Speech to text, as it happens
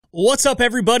What's up,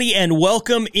 everybody, and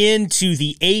welcome into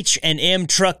the H&M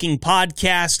Trucking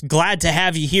Podcast. Glad to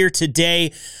have you here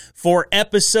today for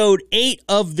episode 8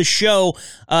 of the show.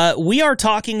 We are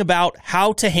talking about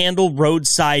how to handle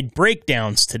roadside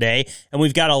breakdowns today, and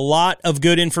we've got a lot of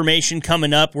good information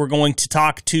coming up. We're going to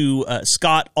talk to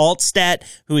Scott Altstadt,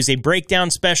 who is a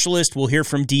breakdown specialist. We'll hear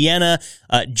from Deanna.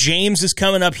 James is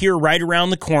coming up here right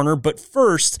around the corner, but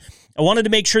first, I wanted to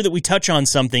make sure that we touch on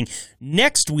something.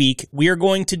 Next week, we are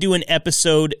going to do an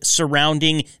episode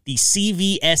surrounding the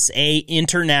CVSA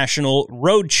International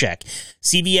Road Check.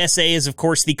 CVSA is, of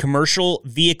course, the Commercial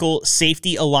Vehicle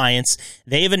Safety Alliance.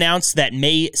 They have announced that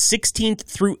May 16th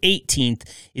through 18th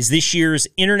is this year's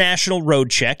International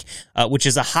Road Check, which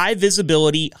is a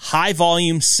high-visibility,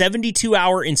 high-volume,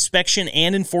 72-hour inspection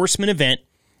and enforcement event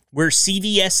where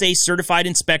CVSA certified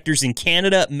inspectors in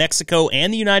Canada, Mexico,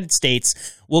 and the United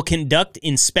States will conduct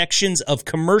inspections of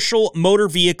commercial motor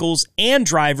vehicles and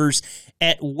drivers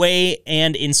at weigh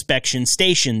and inspection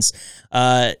stations.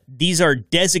 These are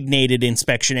designated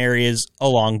inspection areas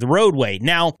along the roadway.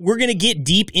 Now, we're going to get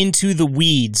deep into the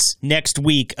weeds next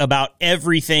week about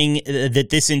everything that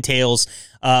this entails.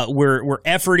 We're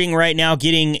efforting right now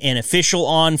getting an official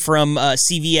on from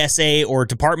CVSA or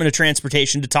Department of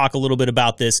Transportation to talk a little bit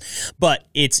about this, but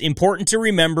it's important to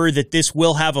remember that this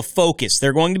will have a focus.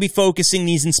 They're going to be focusing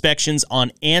these inspections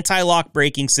on anti-lock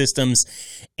braking systems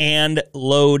and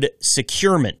load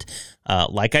securement.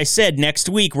 Like I said, next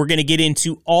week we're going to get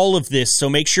into all of this, so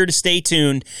make sure to stay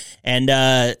tuned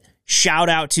and shout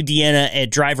out to Deanna at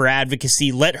Driver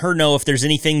Advocacy. Let her know if there's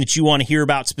anything that you want to hear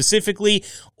about specifically,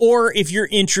 or if you're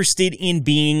interested in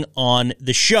being on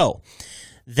the show.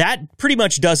 That pretty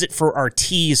much does it for our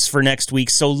tease for next week.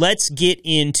 So let's get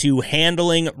into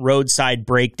handling roadside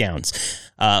breakdowns.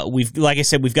 Like I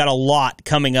said, we've got a lot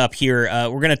coming up here.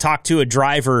 We're going to talk to a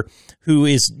driver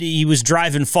he was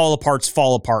driving fall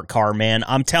apart car, man.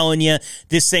 I'm telling you,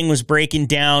 this thing was breaking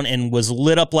down and was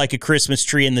lit up like a Christmas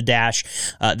tree in the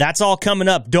dash. That's all coming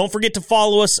up. Don't forget to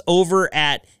follow us over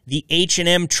at the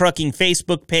H&M Trucking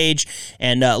Facebook page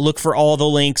and look for all the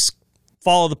links.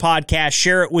 Follow the podcast,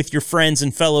 share it with your friends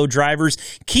and fellow drivers.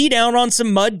 Key down on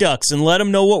some mud ducks and let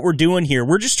them know what we're doing here.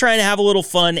 We're just trying to have a little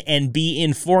fun and be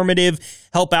informative,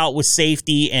 help out with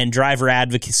safety and driver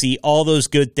advocacy, all those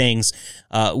good things.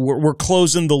 We're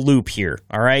closing the loop here,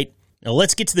 all right? Now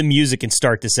let's get to the music and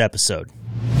start this episode.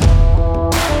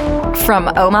 From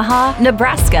Omaha,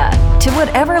 Nebraska, to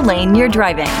whatever lane you're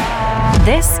driving,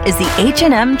 this is the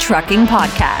H&M Trucking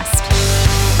Podcast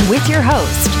with your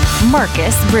host,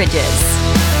 Marcus Bridges.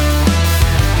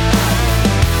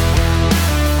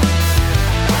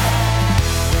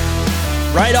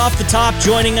 Right off the top,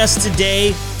 joining us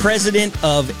today, President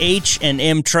of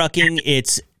H&M Trucking,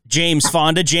 it's James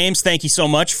Fonda. James, thank you so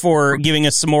much for giving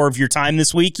us some more of your time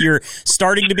this week. You're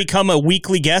starting to become a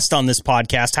weekly guest on this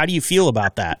podcast. How do you feel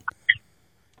about that?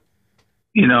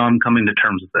 You know, I'm coming to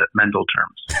terms with it, mental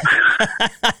terms.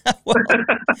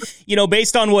 Well,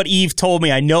 based on what Eve told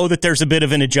me, I know that there's a bit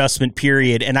of an adjustment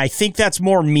period, and I think that's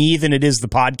more me than it is the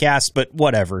podcast, but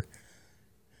whatever.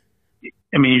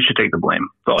 I mean, you should take the blame.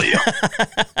 It's all you.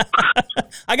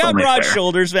 I got broad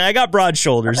shoulders, man. I got broad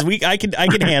shoulders. I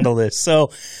can handle this.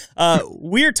 So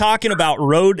we're talking about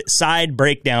roadside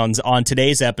breakdowns on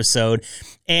today's episode.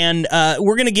 And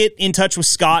we're going to get in touch with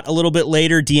Scott a little bit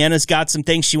later. Deanna's got some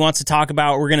things she wants to talk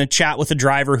about. We're going to chat with a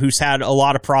driver who's had a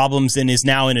lot of problems and is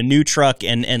now in a new truck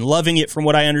and loving it from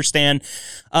what I understand.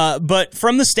 But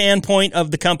from the standpoint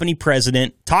of the company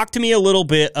president, talk to me a little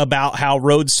bit about how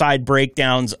roadside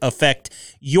breakdowns affect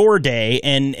your day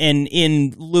and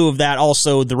in lieu of that,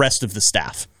 also the rest of the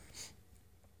staff.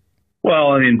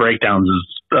 Well, I mean, breakdowns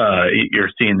is you're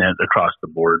seeing that across the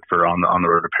board for on the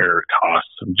road repair costs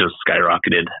have just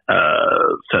skyrocketed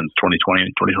since 2020,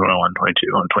 2021, 22,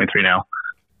 and 23 now.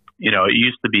 You know, it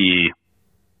used to be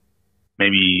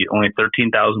maybe only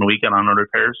 13,000 a week on road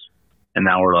repairs, and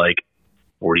now we're like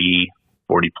 40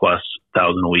 plus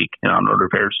thousand a week in on road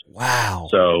repairs. Wow.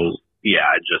 So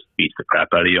yeah, it just beats the crap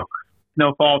out of you.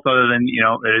 No fault other than,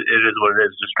 it is what it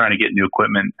is. Just trying to get new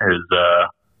equipment is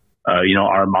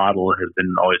our model has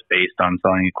been always based on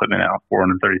selling equipment out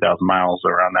 430,000 miles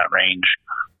around that range.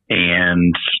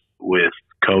 And with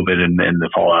COVID and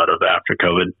the fallout of after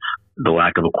COVID, the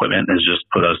lack of equipment has just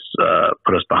put us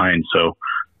behind. So,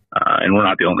 and we're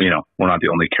not the only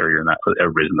carrier in that.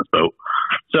 Everybody's in this boat.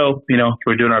 So,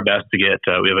 we're doing our best to get,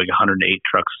 we have like 108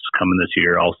 trucks coming this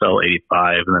year. I'll sell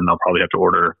 85, and then I'll probably have to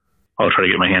I'll try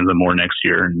to get my hands on more next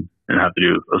year and have to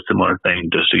do a similar thing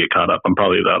just to get caught up. I'm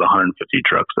probably about 150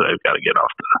 trucks that I've got to get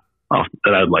off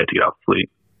that I'd like to get off the fleet.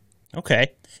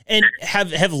 Okay. And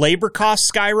have labor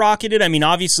costs skyrocketed? I mean,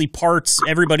 obviously parts,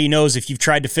 everybody knows if you've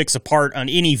tried to fix a part on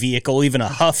any vehicle, even a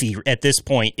Huffy at this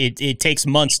point, it takes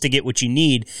months to get what you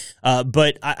need.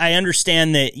 But I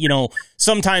understand that,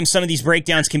 sometimes some of these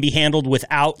breakdowns can be handled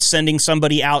without sending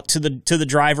somebody out to the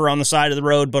driver on the side of the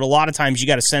road. But a lot of times you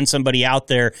got to send somebody out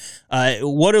there.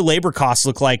 What do labor costs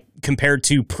look like compared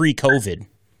to pre-COVID?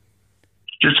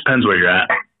 Just depends where you're at.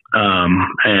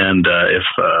 And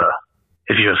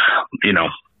if you have,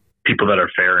 people that are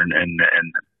fair and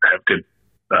have good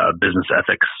business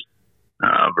ethics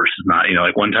versus not,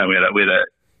 like one time we had a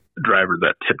driver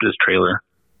that tipped his trailer,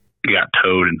 he got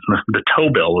towed, and the tow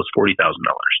bill was $40,000.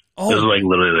 This was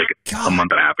literally a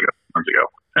month and a half ago.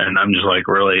 And I'm just like,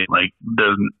 really,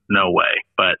 there's no way.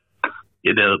 But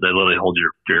they literally hold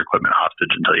your equipment hostage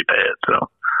until you pay it.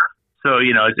 So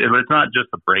it's not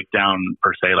just the breakdown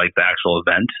per se, like the actual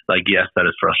event. Like, yes, that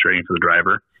is frustrating for the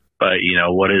driver. But,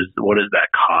 what is that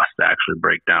cost to actually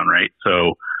break down, right?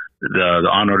 So the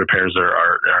on-road repairs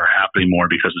are happening more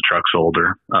because the truck's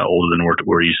older than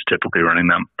we're used to typically running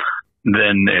them.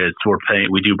 Then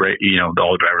we do break,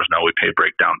 all drivers know we pay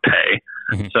breakdown pay.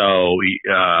 Mm-hmm. So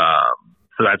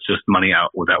that's just money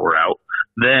out that we're out.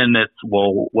 Then it's,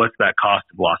 what's that cost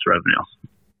of lost revenue?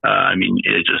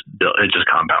 It just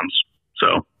compounds.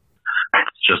 So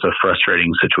it's just a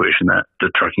frustrating situation that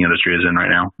the trucking industry is in right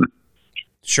now.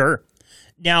 Sure.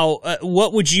 Now,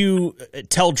 what would you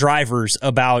tell drivers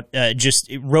about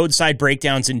just roadside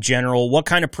breakdowns in general? What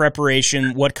kind of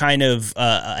preparation, what kind of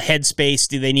headspace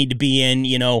do they need to be in?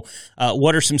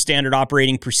 What are some standard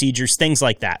operating procedures, things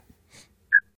like that?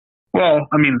 Well,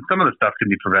 some of the stuff can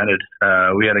be prevented.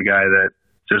 We had a guy that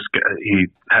he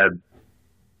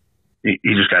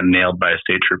just got nailed by a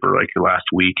state trooper last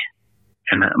week.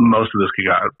 And most of this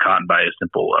got caught by a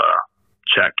simple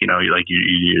check, your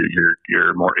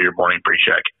morning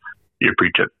pre-check, your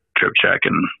pre-trip check,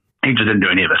 and he just didn't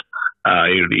do any of it.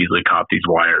 He would easily caught these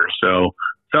wires. So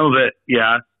some of it,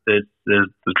 it's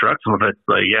the truck. Some of it's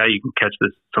you can catch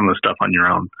some of the stuff on your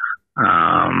own.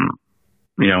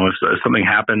 If something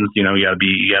happens, you gotta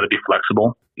be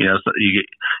flexible. So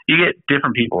you get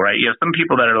different people, right? You have some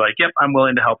people that are like, yep, I'm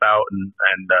willing to help out, and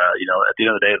at the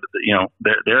end of the day,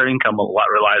 their income a lot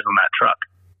relies on that truck.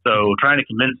 So trying to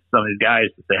convince some of these guys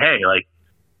to say, hey,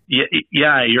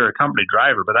 you're a company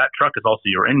driver, but that truck is also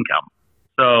your income.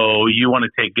 So you want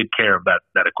to take good care of that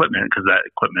equipment, because that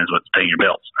equipment is what's paying your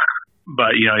bills.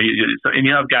 But, you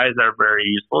have guys that are very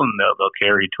useful, and they'll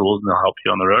carry tools and they'll help you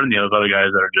on the road. And you have other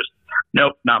guys that are just,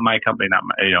 nope, not my company, not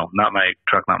my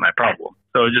truck, not my problem.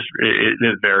 So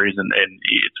it varies, and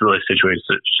it's really situation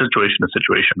to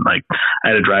situation. Like,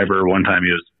 I had a driver one time,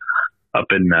 he was up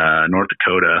in North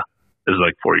Dakota. This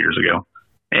was 4 years ago,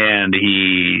 and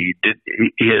he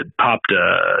had popped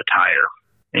a tire,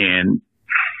 and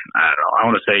I don't know, I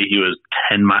want to say he was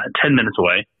 10 minutes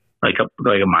away, like a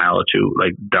mile or two,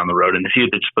 down the road. And if he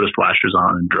had just put his flashers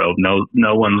on and drove, no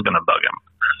one's going to bug him.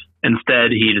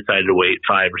 Instead, he decided to wait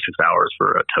 5 or 6 hours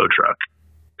for a tow truck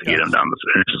to get him down the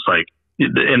street. It's just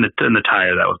and the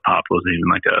tire that was popped wasn't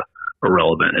even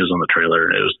irrelevant. It was on the trailer,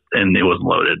 and it wasn't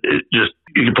loaded. It just,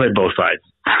 you can play both sides.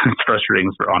 It's frustrating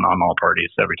on all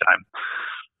parties every time.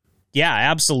 Yeah,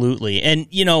 absolutely. And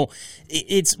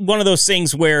it's one of those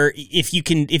things where if you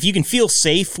can feel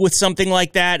safe with something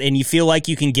like that, and you feel like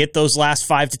you can get those last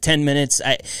 5 to 10 minutes.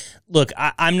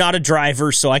 I'm not a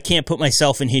driver, so I can't put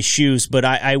myself in his shoes, but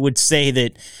I would say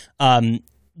that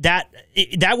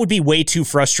that would be way too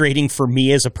frustrating for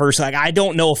me as a person. I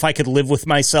don't know if I could live with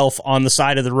myself on the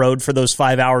side of the road for those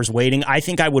 5 hours waiting. I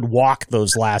think I would walk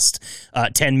those last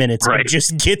 10 minutes and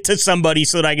just get to somebody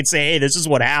so that I could say, hey, this is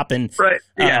what happened. Right.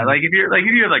 Yeah. If you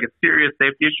have a serious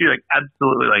safety issue,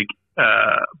 absolutely.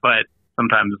 But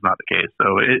sometimes it's not the case.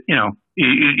 So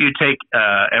you take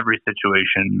every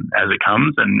situation as it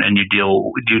comes, and you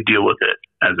deal with it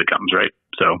as it comes. Right.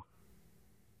 So.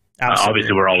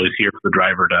 Obviously, we're always here for the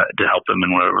driver to help them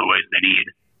in whatever ways they need,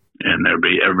 and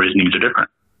everybody's needs are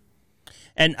different.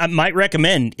 And I might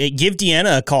recommend give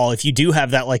Deanna a call if you do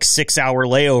have that 6 hour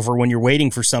layover when you're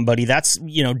waiting for somebody. That's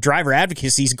Driver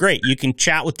Advocacy is great. You can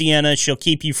chat with Deanna; she'll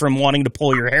keep you from wanting to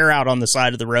pull your hair out on the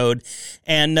side of the road,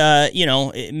 and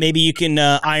maybe you can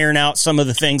iron out some of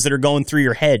the things that are going through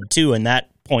your head too in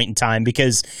that point in time,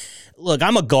 because. Look,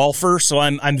 I'm a golfer, so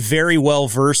I'm very well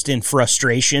versed in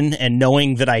frustration and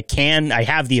knowing that I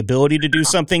have the ability to do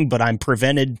something, but I'm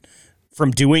prevented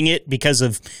from doing it because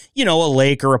of, a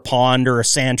lake or a pond or a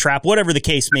sand trap, whatever the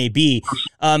case may be.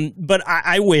 But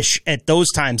I wish at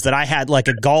those times that I had like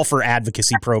a golfer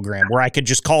advocacy program where I could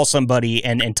just call somebody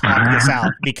and talk this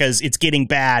out, because it's getting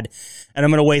bad and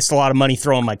I'm going to waste a lot of money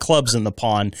throwing my clubs in the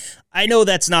pond. I know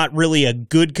that's not really a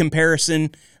good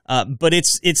comparison, but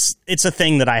it's a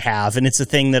thing that I have, and it's a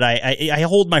thing that I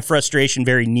hold my frustration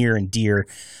very near and dear.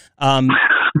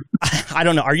 I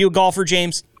don't know. Are you a golfer,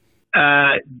 James?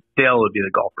 Dale would be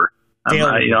the golfer.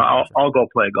 I'll go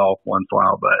play golf once in a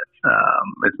while, but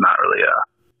it's not really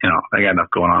I got enough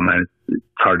going on there. It's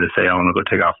hard to say I want to go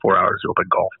take off 4 hours to go play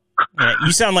golf.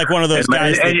 You sound like one of those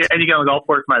guys. And you get on the golf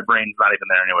course, my brain's not even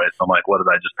there anyway. So I'm like, what did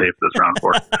I just pay for this round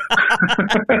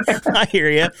for? I hear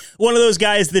you. One of those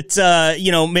guys that,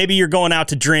 maybe you're going out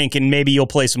to drink and maybe you'll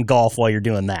play some golf while you're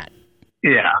doing that.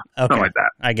 Yeah, okay. Something like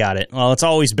that. I got it. Well, it's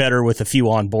always better with a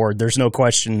few on board. There's no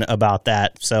question about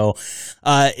that. So,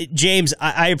 James,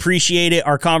 I appreciate it.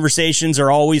 Our conversations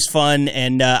are always fun,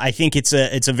 and I think it's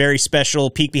a very special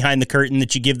peek behind the curtain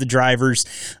that you give the drivers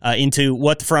into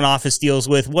what the front office deals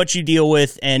with, what you deal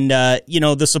with, and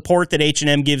the support that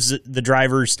H&M gives the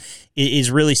drivers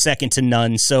is really second to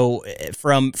none. So,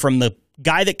 from the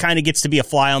guy that kind of gets to be a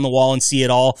fly on the wall and see it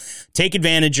all, take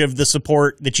advantage of the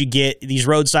support that you get. These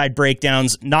roadside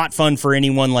breakdowns, not fun for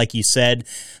anyone, like you said.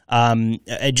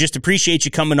 I just appreciate you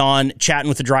coming on, chatting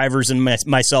with the drivers and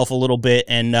myself a little bit,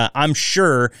 and I'm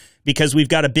sure, because we've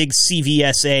got a big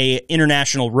CVSA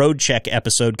International Road Check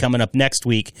episode coming up next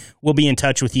week, we'll be in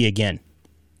touch with you again.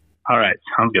 All right.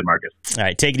 Sounds good, Marcus. All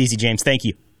right. Take it easy, James. Thank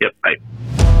you. Yep. Bye.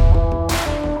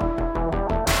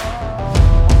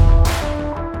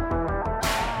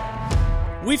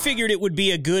 We figured it would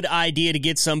be a good idea to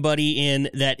get somebody in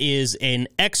that is an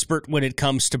expert when it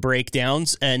comes to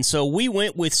breakdowns, and so we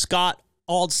went with Scott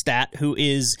Altstadt, who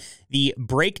is the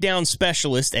Breakdown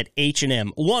Specialist at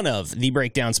H&M, one of the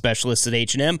Breakdown Specialists at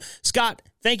H&M. Scott,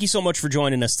 thank you so much for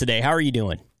joining us today. How are you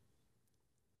doing?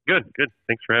 Good.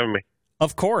 Thanks for having me.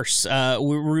 Of course.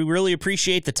 We really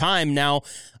appreciate the time. Now,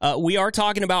 we are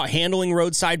talking about handling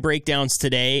roadside breakdowns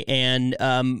today, and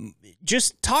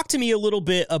just talk to me a little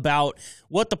bit about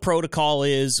what the protocol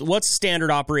is, what's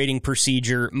standard operating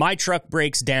procedure. My truck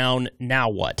breaks down, now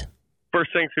what?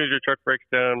 First thing, as soon as your truck breaks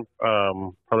down,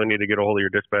 probably need to get a hold of your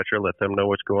dispatcher, let them know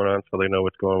what's going on so they know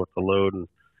what's going on with the load and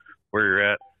where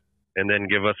you're at, and then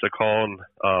give us a call and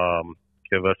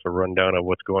give us a rundown of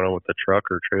what's going on with the truck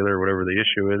or trailer or whatever the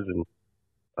issue is, and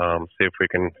see if we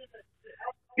can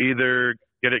either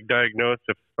get it diagnosed,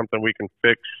 if something we can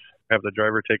fix, have the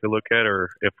driver take a look at, or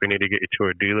if we need to get you to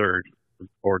a dealer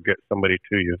or get somebody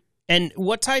to you. And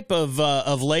what type of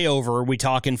layover are we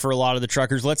talking for a lot of the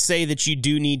truckers? Let's say that you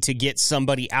do need to get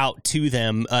somebody out to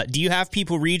them. Do you have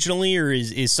people regionally, or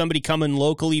is somebody coming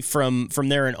locally from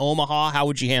there in Omaha? How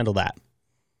would you handle that?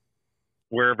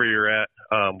 Wherever you're at,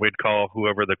 we'd call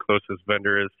whoever the closest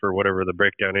vendor is for whatever the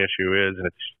breakdown issue is, and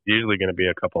it's usually going to be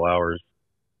a couple hours.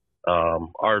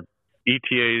 Our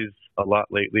ETAs a lot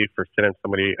lately for sending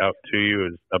somebody out to you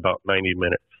is about 90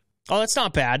 minutes. Oh, that's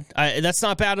not bad. That's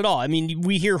not bad at all. I mean,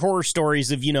 we hear horror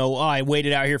stories of, I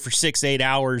waited out here for 6-8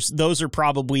 hours. Those are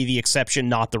probably the exception,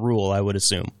 not the rule, I would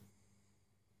assume.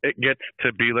 It gets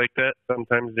to be like that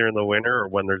sometimes during the winter or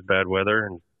when there's bad weather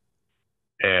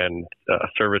and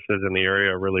services in the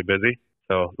area are really busy.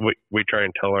 So we try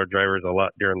and tell our drivers a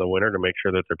lot during the winter to make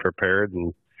sure that they're prepared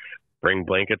and bring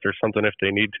blankets or something if they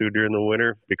need to during the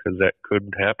winter, because that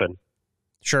could happen.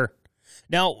 Sure.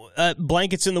 Now,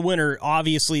 blankets in the winter,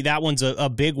 obviously that one's a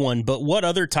big one, but what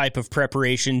other type of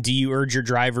preparation do you urge your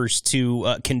drivers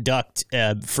to conduct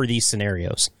for these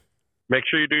scenarios? Make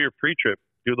sure you do your pre-trip.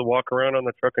 Do the walk around on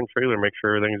the truck and trailer. Make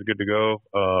sure everything's good to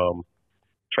go.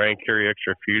 Try and carry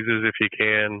extra fuses if you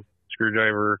can.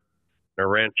 Screwdriver, a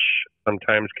wrench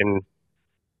sometimes can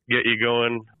get you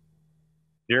going.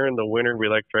 During the winter, we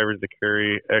like drivers to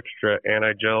carry extra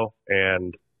anti-gel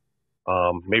and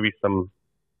maybe some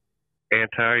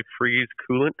anti-freeze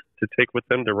coolant to take with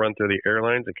them to run through the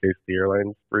airlines in case the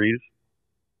airlines freeze.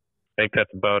 I think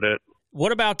that's about it.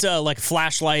 What about like a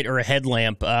flashlight or a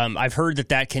headlamp? I've heard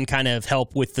that can kind of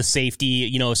help with the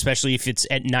safety, especially if it's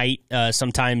at night.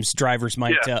 Sometimes drivers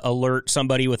might alert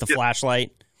somebody with a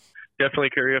flashlight.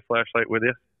 Definitely carry a flashlight with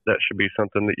you. That should be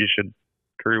something that you should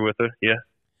carry with you, yeah.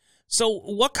 So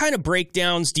what kind of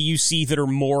breakdowns do you see that are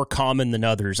more common than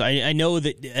others? I know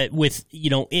that with,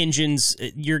 engines,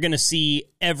 you're going to see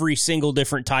every single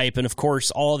different type, and of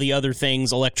course all the other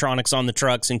things, electronics on the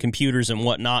trucks and computers and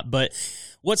whatnot, but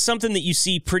what's something that you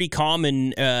see pretty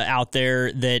common out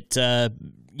there that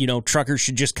truckers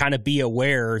should just kind of be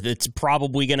aware that's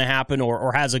probably going to happen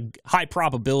or has a high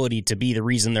probability to be the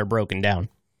reason they're broken down?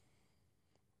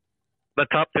 The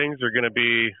top things are going to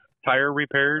be tire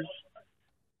repairs,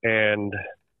 and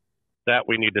that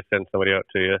we need to send somebody out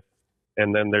to you.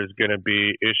 And then there's going to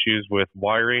be issues with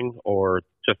wiring or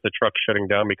just the truck shutting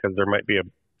down because there might be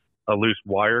a loose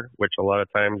wire, which a lot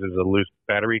of times is a loose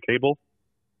battery cable.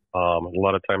 A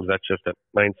lot of times that's just a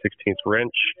 9/16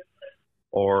 wrench.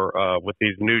 Or with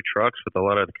these new trucks with a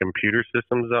lot of the computer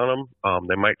systems on them,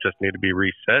 they might just need to be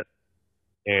reset.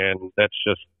 And that's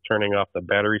just turning off the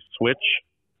battery switch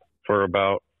for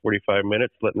about 45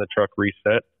 minutes, letting the truck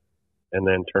reset, and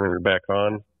then turning it back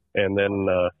on. And then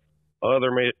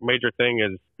other major thing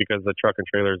is because the truck and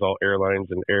trailer is all airlines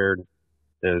and air,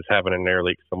 is having an air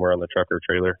leak somewhere on the truck or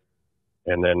trailer.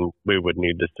 And then we would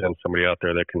need to send somebody out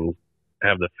there that can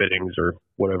have the fittings or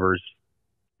whatever's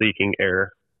leaking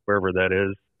air, wherever that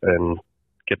is, and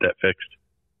get that fixed.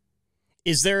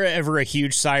 Is there ever a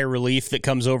huge sigh of relief that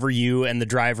comes over you and the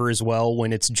driver as well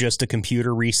when it's just a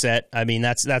computer reset? I mean,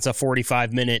 that's a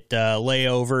 45-minute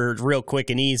layover, real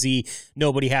quick and easy.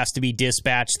 Nobody has to be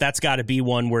dispatched. That's got to be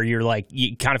one where you're like,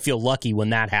 you kind of feel lucky when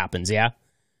that happens, yeah?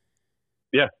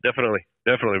 Yeah, definitely,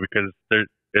 because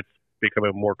it's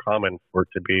becoming more common for it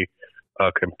to be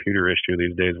a computer issue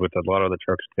these days with a lot of the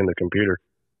trucks in the computer.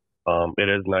 It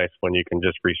is nice when you can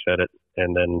just reset it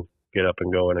and then get up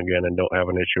and going again and don't have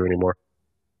an issue anymore.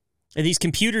 And these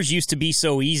computers used to be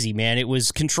so easy, man. It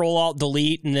was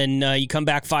Control-Alt-Delete, and then you come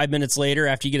back 5 minutes later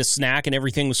after you get a snack and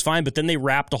everything was fine, but then they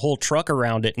wrapped a whole truck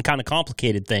around it and kind of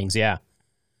complicated things, yeah.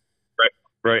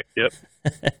 Right, yep.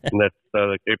 And that's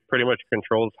it pretty much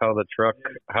controls how the truck,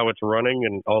 how it's running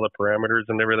and all the parameters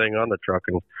and everything on the truck.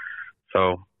 And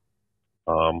so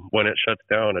when it shuts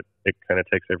down, it kind of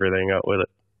takes everything out with it.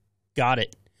 Got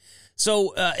it.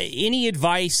 So any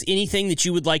advice, anything that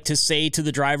you would like to say to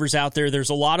the drivers out there?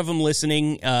 There's a lot of them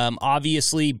listening.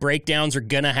 Obviously, breakdowns are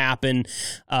going to happen.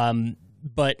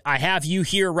 But I have you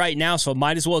here right now, so I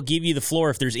might as well give you the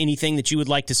floor if there's anything that you would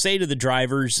like to say to the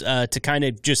drivers to kind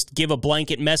of just give a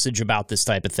blanket message about this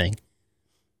type of thing.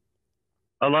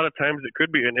 A lot of times it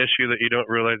could be an issue that you don't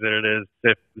realize that it is.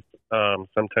 If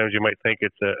sometimes you might think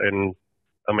it's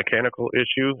a mechanical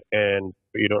issue, and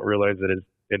you don't realize that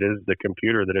it is the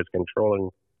computer that is controlling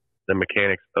the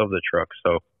mechanics of the truck.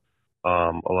 So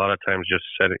a lot of times just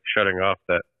shutting off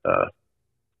that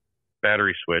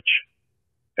battery switch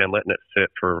and letting it sit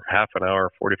for half an hour,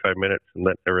 45 minutes, and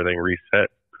let everything reset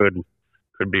could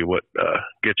be what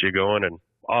gets you going. And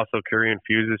also carrying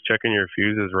fuses, checking your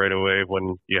fuses right away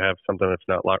when you have something that's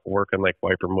not working, like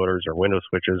wiper motors or window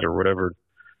switches or whatever.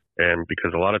 And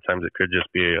because a lot of times it could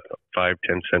just be a 5-10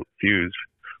 cent fuse,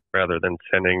 rather than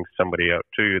sending somebody out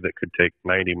to you that could take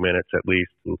 90 minutes at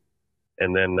least,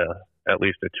 and then at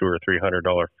least a $200 or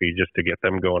 $300 fee just to get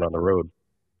them going on the road.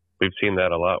 We've seen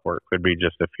that a lot where it could be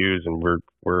just a fuse, and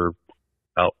we're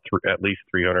out at least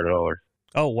 $300.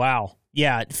 Oh, wow.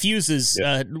 Yeah, fuses,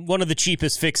 one of the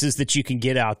cheapest fixes that you can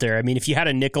get out there. I mean, if you had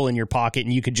a nickel in your pocket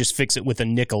and you could just fix it with a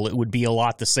nickel, it would be a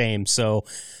lot the same. So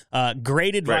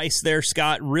great advice there,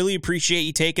 Scott. Really appreciate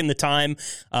you taking the time.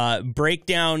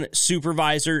 Breakdown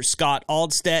Supervisor Scott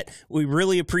Altstadt, we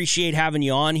really appreciate having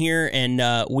you on here, and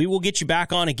we will get you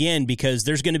back on again because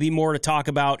there's going to be more to talk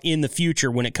about in the future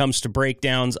when it comes to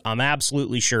breakdowns. I'm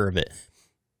absolutely sure of it.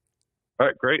 All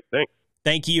right, great. Thanks.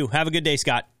 Thank you. Have a good day,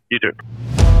 Scott. You too.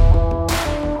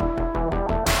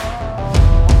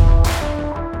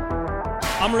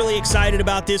 I'm really excited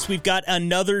about this. We've got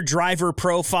another driver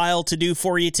profile to do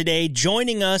for you today.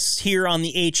 Joining us here on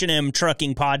the H&M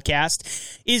Trucking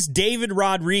Podcast is David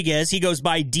Rodriguez. He goes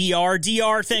by DR.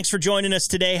 DR, thanks for joining us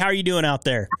today. How are you doing out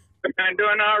there? I'm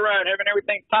doing all right. Having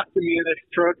everything talk to me in this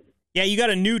truck. Yeah, you got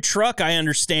a new truck, I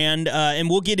understand, and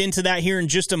we'll get into that here in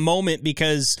just a moment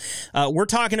because we're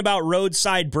talking about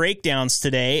roadside breakdowns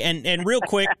today. And real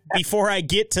quick, before I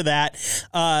get to that,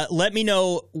 let me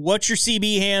know what's your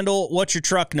CB handle, what's your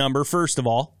truck number, first of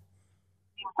all.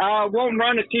 Won't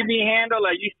run a CB handle.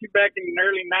 I used to back in the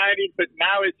early 90s, but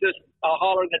now it's just a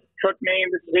holler the truck name.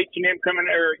 This is H&M coming,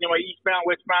 or eastbound,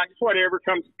 westbound, just whatever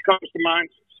comes to mind.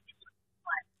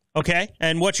 Okay,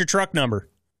 and what's your truck number?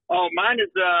 Oh, mine is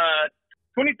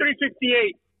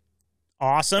 2358.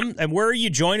 Awesome. And where are you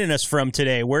joining us from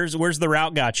today? Where's the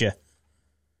route got you?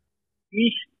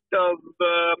 East of,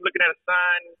 I'm looking at a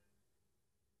sign,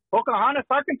 Pocahontas,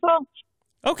 Arkansas.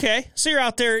 Okay, so you're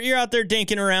out there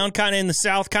dinking around, kind of in the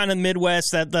south, kind of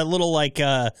Midwest, that little like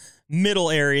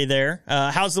middle area there.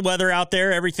 How's the weather out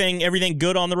there? Everything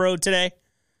good on the road today?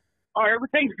 Oh,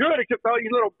 everything's good except all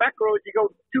these little back roads. You go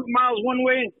 2 miles one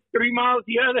way and 3 miles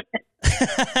the other.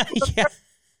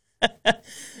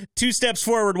 2 steps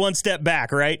forward, 1 step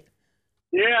back, right?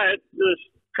 Yeah, it's just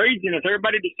craziness.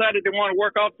 Everybody decided they want to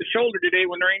work off the shoulder today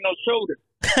when there ain't no shoulder.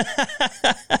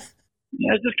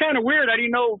 Yeah, it's just kind of weird. I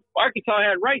didn't know Arkansas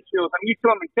had rice fields. I'm used to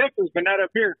them in Texas, but not up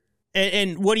here.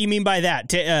 And what do you mean by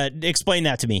that? Explain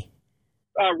that to me.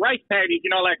 Rice paddies,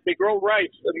 like they grow rice.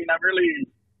 I mean, I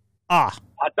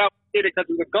thought we did it because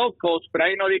it was the Gulf Coast, but I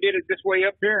didn't know they did it this way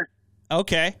up here.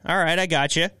 Okay. All right. I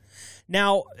got you.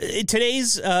 Now,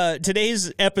 today's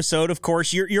episode, of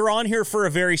course, you're on here for a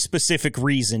very specific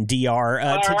reason, DR.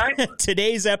 Right.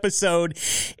 Today's episode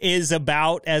is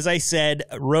about, as I said,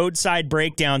 roadside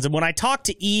breakdowns. And when I talked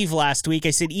to Eve last week, I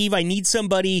said, Eve, I need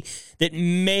somebody that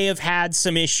may have had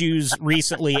some issues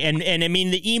recently. And I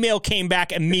mean, the email came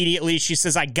back immediately. She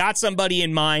says, I got somebody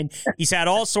in mind. He's had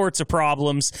all sorts of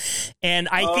problems. And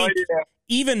I think... Yeah.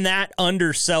 Even that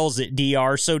undersells it,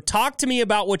 DR. So talk to me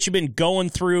about what you've been going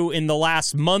through in the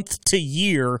last month to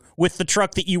year with the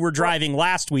truck that you were driving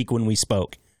last week when we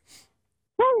spoke.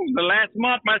 The last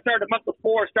month, I started the month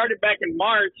before, started back in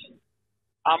March.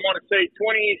 I'm going to say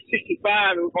 2065.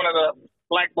 It was one of the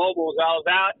black bubbles I was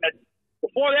out. And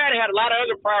before that, I had a lot of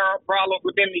other problems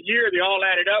within the year. They all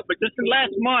added up. But just in the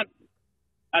last month,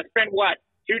 I spent,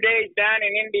 2 days down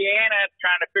in Indiana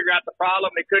trying to figure out the problem.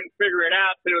 They couldn't figure it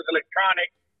out, so it was electronic.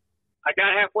 I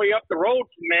got halfway up the road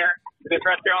from there. It's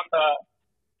right there on the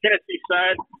Tennessee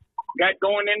side. Got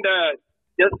going into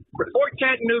just before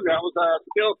Chattanooga. I was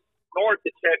still north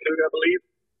of Chattanooga, I believe.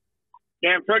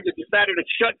 Damn truck just decided to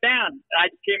shut down. I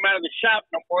just came out of the shop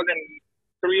no more than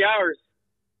 3 hours.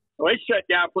 So they shut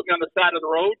down, put me on the side of the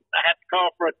road. I had to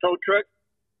call for a tow truck.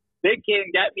 They came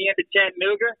and got me into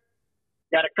Chattanooga.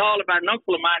 Got a call about an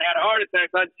uncle of mine had a heart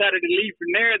attack, so I decided to leave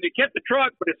from there. They kept the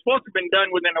truck, but it's supposed to have been done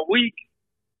within a week.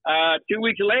 2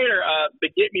 weeks later,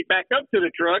 they get me back up to the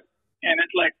truck, and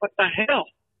it's like, what the hell?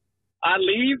 I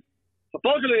leave.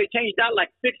 Supposedly they changed out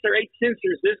like 6 or 8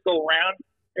 sensors this go round.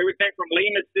 Everything from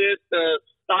lane assist to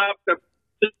stop to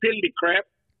stability crap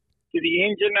to the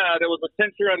engine. There was a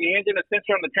sensor on the engine, a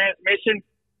sensor on the transmission,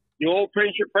 the oil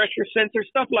pressure sensor,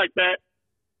 stuff like that.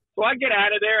 So I get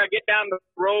out of there. I get down the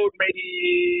road,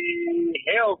 maybe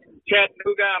from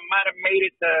Chattanooga. I might have made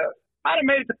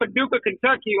it to Paducah,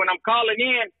 Kentucky when I'm calling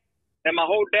in, and my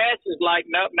whole dash is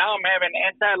lighting up. Now I'm having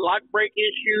anti-lock brake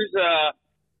issues,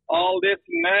 all this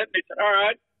and that. They said, all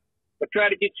right, we'll try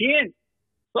to get you in.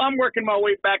 So I'm working my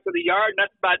way back to the yard, and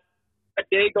that's about a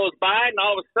day goes by, and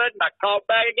all of a sudden I call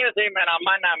back again and say, man, I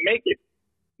might not make it.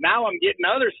 Now I'm getting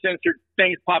other sensor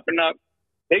things popping up.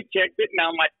 They checked it.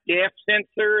 Now my DEF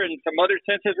sensor and some other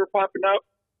sensors were popping up.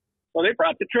 So they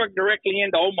brought the truck directly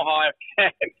into Omaha.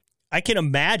 I can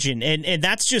imagine. And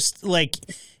that's just like,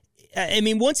 I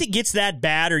mean, once it gets that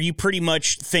bad, are you pretty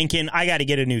much thinking, I got to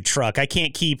get a new truck? I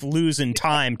can't keep losing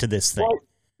time to this thing. Well,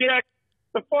 yeah,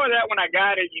 before that, when I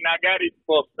got it,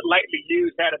 lightly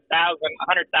used, had 100,000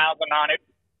 on it.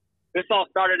 This all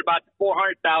started about the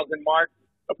 400,000 mark.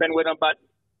 I've been with them about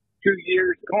 2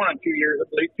 years, going on 2 years, I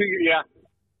believe. 2 years, yeah.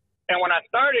 And when I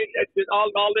started,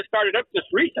 all this started up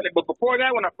just recently. But before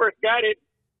that, when I first got it,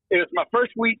 it was my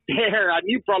first week there. I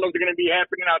knew problems were going to be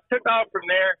happening. I took off from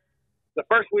there. The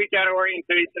first week out of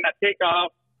orientation, I take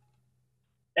off,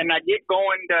 and I get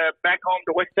going back home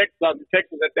to West Texas. I was in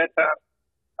Texas at that time.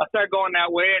 I start going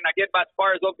that way, and I get about as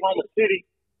far as Oklahoma City.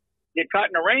 Get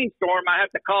caught in a rainstorm. I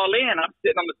have to call in. I'm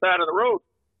sitting on the side of the road.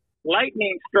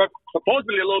 Lightning struck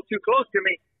supposedly a little too close to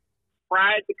me.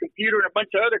 Fried the computer and a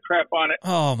bunch of other crap on it.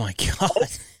 Oh, my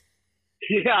God.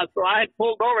 Yeah, so I had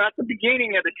pulled over. That's the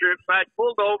beginning of the trip. So I had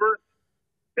pulled over.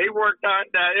 They worked on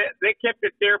that. They kept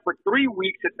it there for 3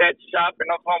 weeks at that shop in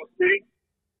Oklahoma City.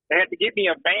 They had to get me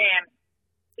a van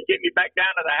to get me back down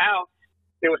to the house.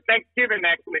 It was Thanksgiving,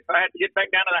 actually, so I had to get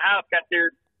back down to the house. Got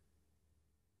there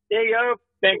day of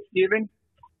Thanksgiving.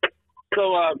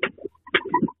 So, I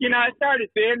started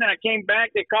then, and I came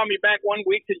back. They called me back 1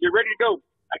 week, said, you're ready to go.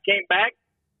 I came back.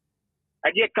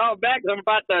 I get called back because I'm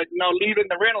about to, leave in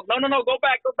the rental. No, go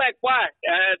back. Why?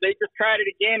 They just tried it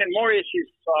again and more issues.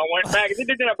 So I went back. They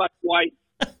did it about twice.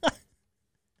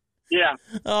 Yeah.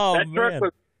 Oh, that truck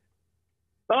was,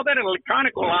 saw that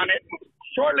electronical on it.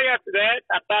 Shortly after that,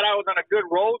 I thought I was on a good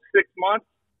roll, 6 months.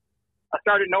 I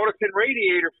started noticing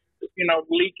radiators,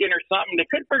 leaking or something. They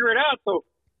couldn't figure it out. So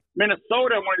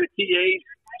Minnesota, one of the TAs,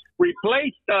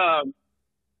 replaced the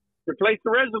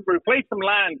reservoir, replaced some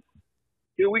lines.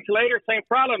 2 weeks later, same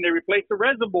problem. They replaced the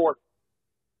reservoir.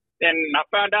 And I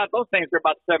found out those things are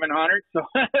about 700. So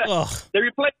they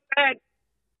replaced that.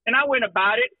 And I went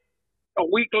about it. A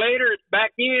week later, it's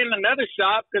back in another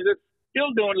shop because it's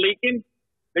still doing leaking.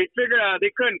 They figured out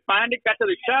they couldn't find it, got to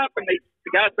the shop, and the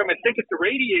guy told me, I think it's the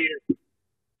radiator.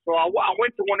 So I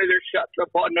went to one of their shops. I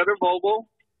bought another Volvo.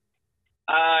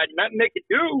 Nothing they could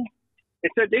do. They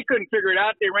said they couldn't figure it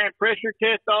out. They ran pressure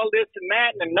tests, all this and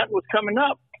that, and nothing was coming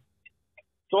up.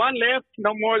 So I left.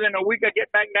 No more than a week, I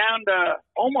get back down to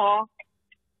Omaha.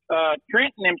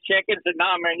 Trent and them checking. Said,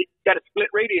 "Nah, man, you got a split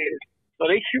radiator." So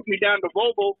they shoot me down to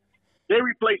Volvo. They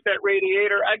replace that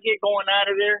radiator. I get going out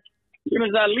of there. As soon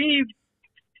as I leave,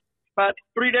 about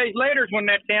 3 days later is when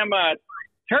that damn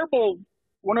turbo,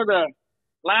 one of the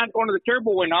lines going to the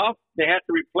turbo went off. They had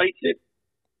to replace it.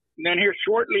 And then here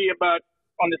shortly, about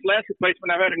on this last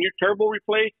replacement, I've had a new turbo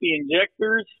replaced, the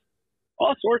injectors,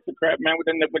 all sorts of crap, man,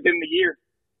 within the year.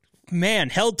 Man,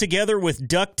 held together with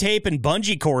duct tape and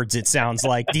bungee cords, it sounds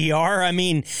like, DR. I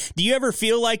mean, do you ever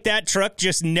feel like that truck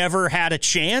just never had a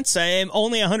chance? I am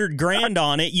only $100,000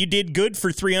 on it. You did good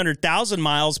for 300,000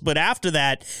 miles, but after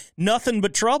that, nothing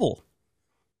but trouble.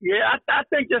 Yeah, I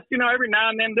think just, every now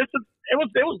and then, it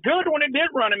was good when it did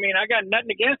run. I mean, I got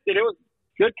nothing against it. It was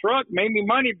a good truck, made me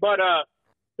money, but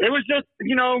it was just,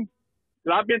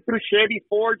 I've been through Chevy,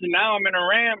 Fords, and now I'm in a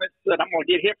Ram. I'm going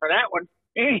to get hit for that one.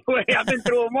 Anyway, I've been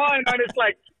through them all, and it's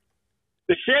like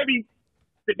the Chevy,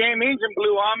 the damn engine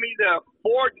blew on me. The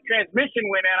Ford, the transmission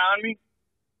went out on me.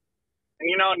 And,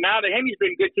 now the Hemi's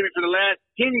been good to me for the last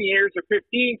 10 years or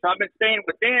 15, so I've been staying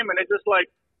with them, and it's just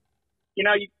like,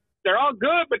 they're all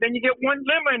good, but then you get one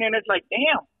lemon, and it's like,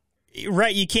 damn.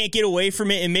 Right, you can't get away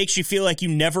from it. It makes you feel like you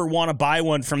never want to buy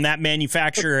one from that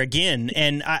manufacturer again.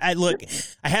 And I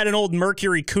had an old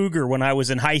Mercury Cougar when I was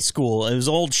in high school. It was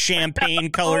an old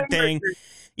champagne colored thing.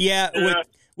 Yeah,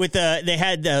 with they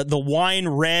had the wine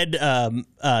red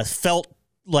felt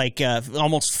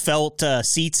almost felt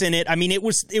seats in it. I mean, it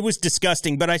was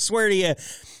disgusting. But I swear to you,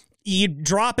 you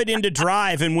drop it into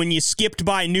drive, and when you skipped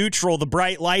by neutral, the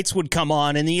bright lights would come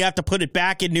on, and then you have to put it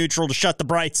back in neutral to shut the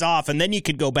brights off, and then you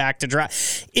could go back to drive.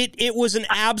 It was an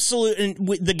absolute, and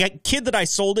the kid that I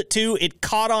sold it to, it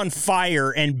caught on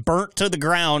fire and burnt to the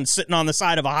ground sitting on the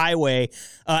side of a highway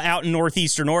out in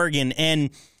northeastern Oregon, and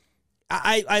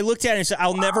I looked at it and said,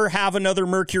 I'll never have another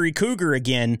Mercury Cougar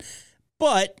again,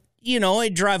 but I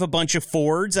drive a bunch of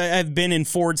Fords. I've been in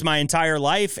Fords my entire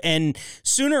life, and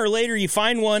sooner or later you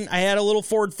find one. I had a little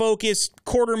Ford Focus,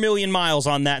 250,000 miles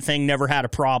on that thing, never had a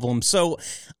problem. So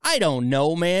I don't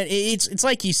know, man. It's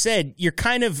like you said, you're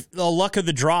kind of a luck of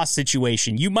the draw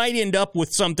situation. You might end up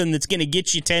with something that's going to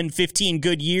get you 10, 15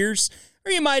 good years,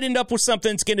 or you might end up with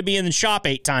something that's going to be in the shop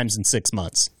 8 times in 6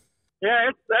 months.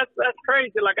 Yeah, that's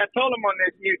crazy. Like I told him on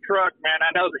this new truck, man,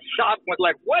 I know the shop was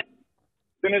like, what?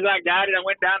 As soon as I got it, I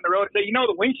went down the road and said,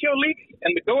 the windshield leaks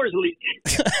and the doors leak.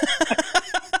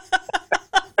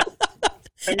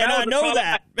 and I know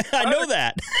that. I know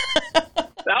that.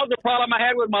 That was the problem I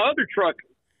had with my other truck.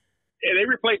 They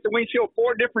replaced the windshield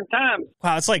 4 different times.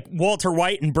 Wow, it's like Walter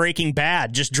White in Breaking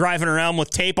Bad, just driving around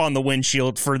with tape on the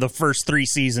windshield for the first 3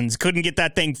 seasons. Couldn't get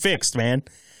that thing fixed, man.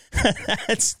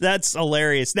 That's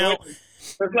hilarious. Now,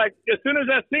 it's like, as soon as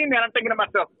I seen that, I'm thinking to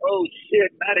myself, oh,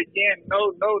 shit, not again.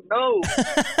 No.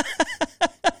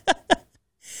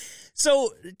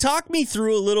 So talk me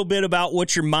through a little bit about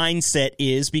what your mindset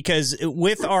is, because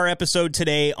with our episode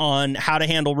today on how to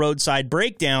handle roadside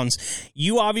breakdowns,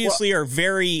 you obviously are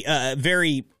very,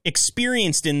 very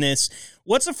experienced in this.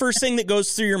 What's the first thing that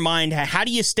goes through your mind? How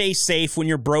do you stay safe when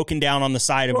you're broken down on the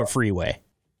side of a freeway?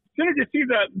 As soon as you see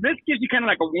this gives you kind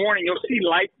of like a warning. You'll see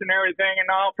lights and everything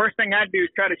and all. First thing I do is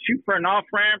try to shoot for an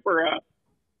off-ramp or a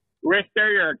rest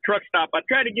area or a truck stop. I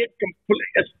try to get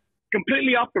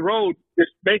completely off the road,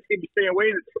 just basically to stay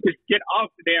away, just get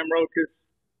off the damn road, because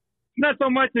it's not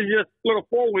so much as just little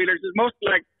four-wheelers. It's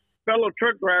mostly like fellow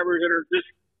truck drivers that are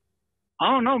just,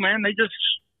 I don't know, man. They just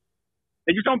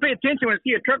don't pay attention when they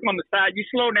see a truck on the side. You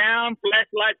slow down,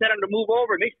 flash lights at them to move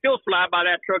over, and they still fly by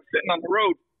that truck sitting on the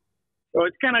road. So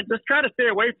it's kind of just try to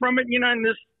stay away from it, and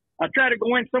just I try to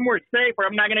go in somewhere safe where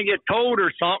I'm not going to get towed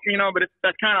or something, but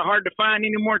that's kind of hard to find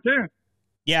anymore too.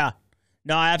 Yeah,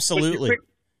 no, absolutely.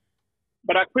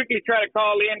 But I quickly try to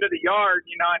call into the yard,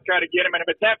 and try to get them. And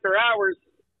if it's after hours,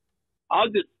 I'll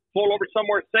just pull over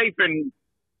somewhere safe and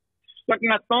stuck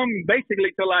my thumb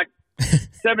basically till like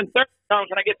 7:30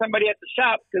 when I get somebody at the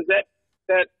shop, because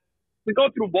that we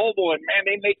go through Volvo and man,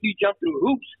 they make you jump through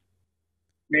hoops.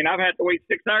 I mean, I've had to wait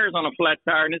 6 hours on a flat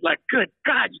tire, and it's like, good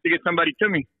God, just to get somebody to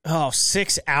me. Oh,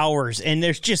 6 hours, and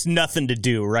there's just nothing to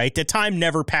do, right? The time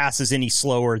never passes any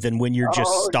slower than when you're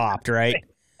just stopped, right?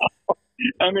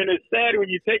 I mean, it's sad when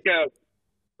you take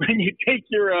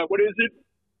your what is it?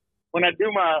 When I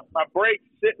do my brakes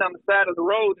sitting on the side of the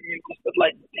road, and it's just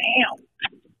like, damn,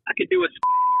 I could do a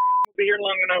be here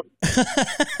long enough.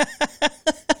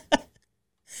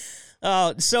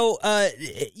 As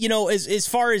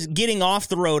far as getting off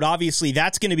the road, obviously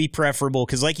that's going to be preferable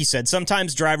because, like you said,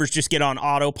 sometimes drivers just get on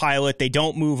autopilot. They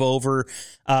don't move over.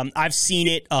 I've seen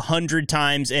it 100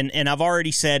 times, and I've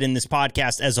already said in this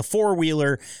podcast, as a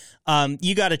four-wheeler,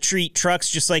 you got to treat trucks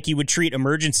just like you would treat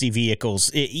emergency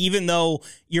vehicles. Even though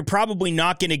you're probably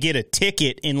not going to get a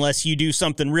ticket unless you do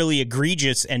something really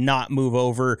egregious and not move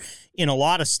over in a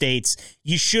lot of states,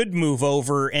 you should move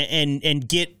over and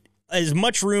get as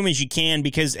much room as you can,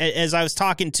 because as I was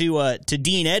talking to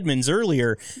Dean Edmunds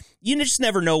earlier, you just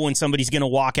never know when somebody's going to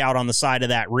walk out on the side of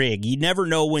that rig. You never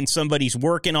know when somebody's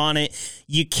working on it.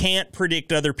 You can't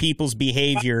predict other people's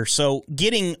behavior. So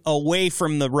getting away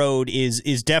from the road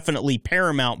is definitely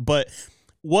paramount. But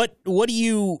what do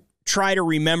you try to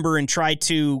remember and try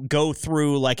to go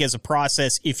through, like, as a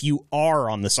process if you are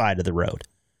on the side of the road?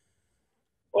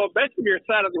 Well, best of your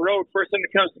side of the road, first thing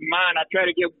that comes to mind, I try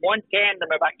to get one tandem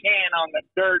if I can on the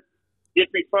dirt, get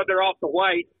me further off the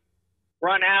white,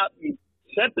 run out and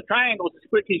set the triangles as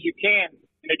quick as you can.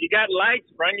 And if you got lights,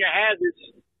 run your hazards.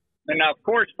 And, of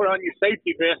course, put on your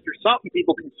safety vest or something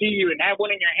people can see you, and have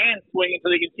one in your hand swinging so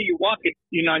they can see you walking.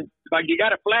 You know, like you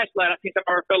got a flashlight. I think some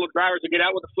of our fellow drivers will get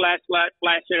out with a flashlight,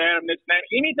 flash it at them, this and that.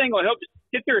 Anything will help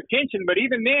get their attention. But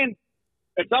even then,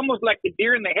 it's almost like the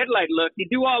deer in the headlight look. You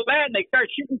do all that, and they start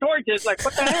shooting towards you. It's like,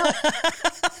 what the hell?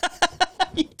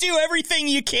 You do everything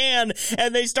you can,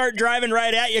 and they start driving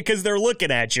right at you because they're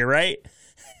looking at you, right?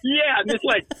 Yeah, and it's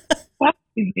like, what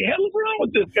the hell is wrong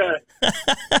with this guy?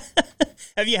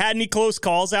 Have you had any close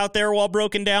calls out there while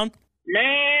broken down?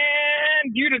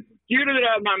 Man, due to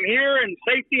that I'm here and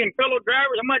safety and fellow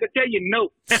drivers, I'm going to tell you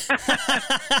no.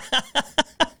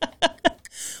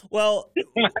 Well,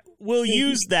 we'll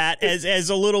use that as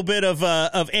a little bit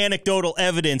of anecdotal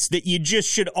evidence that you just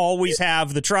should always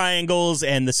have the triangles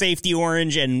and the safety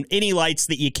orange and any lights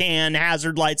that you can,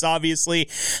 hazard lights, obviously,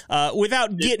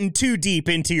 without getting too deep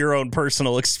into your own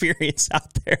personal experience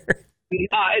out there.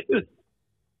 It's just,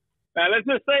 let's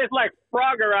just say it's like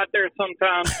Frogger out there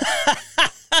sometimes.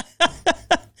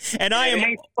 And it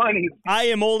ain't funny. I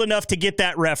am old enough to get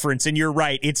that reference, and you're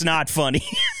right. It's not funny.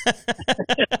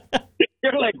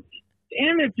 You're like,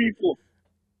 damn it, people.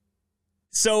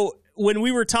 So when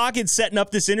we were setting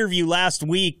up this interview last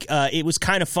week, it was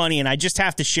kind of funny, and I just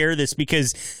have to share this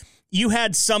because you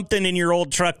had something in your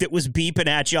old truck that was beeping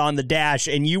at you on the dash,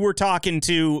 and you were talking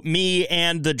to me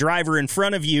and the driver in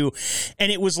front of you,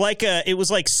 and it was like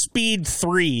Speed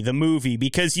 3, the movie,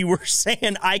 because you were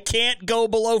saying, I can't go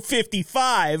below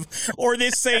 55 or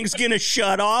this thing's going to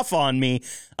shut off on me.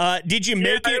 Did you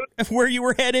make it where you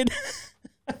were headed?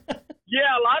 Yeah,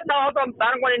 a lot of times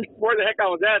I don't know where the heck I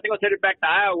was at. I think I was headed back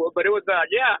to Iowa, but it was,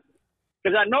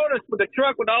 because I noticed with the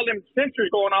truck with all them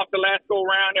sensors going off the last go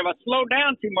round, if I slowed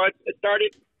down too much, it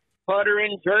started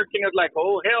puttering, jerking. It was like,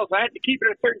 oh, hell, so I had to keep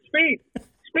it at a certain speed.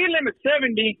 Speed limit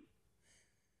 70.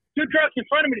 Two trucks in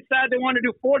front of me decided they wanted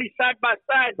to do 40 side by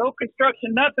side, no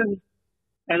construction, nothing.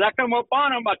 As I come up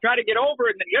on them, I try to get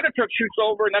over it, and then the other truck shoots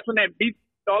over, and that's when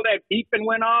all that beeping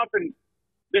went off, and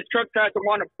this truck tries to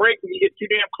want to brake when you get too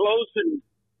damn close, and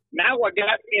now what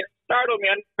got me and startled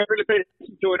me, I never really paid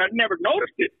attention to it. I never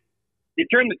noticed it. You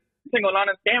turn the thing on and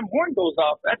the damn horn goes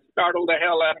off. That startled the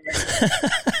hell out of me.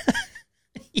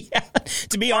 Yeah,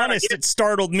 to be honest, it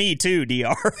startled me too,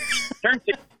 DR. Turned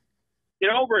to get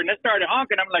over it, and it started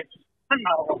honking. I'm like, I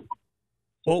don't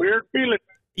know. Weird feeling.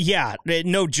 Yeah,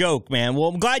 no joke, man. Well,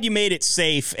 I'm glad you made it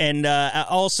safe, and I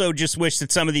also just wish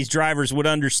that some of these drivers would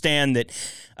understand that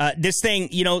this thing,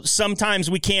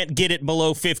 sometimes we can't get it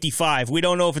below 55. We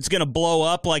don't know if it's going to blow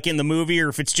up like in the movie or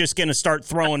if it's just going to start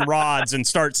throwing rods and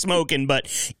start smoking, but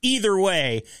either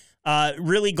way,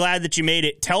 really glad that you made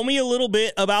it. Tell me a little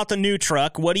bit about the new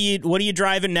truck. What are you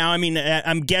driving now? I mean,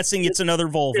 I'm guessing it's another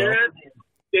Volvo.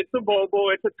 It's a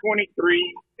Volvo. It's a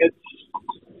 23. It's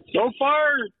so far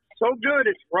so good.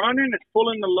 It's running. It's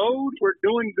pulling the load. We're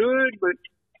doing good, but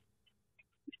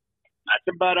that's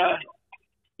about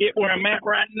it where I'm at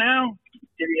right now.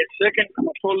 Give me a second. I'm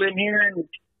going to pull in here and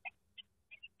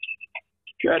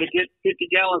try to get 50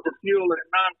 gallons of fuel at a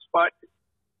non-spot.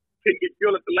 Couldn't get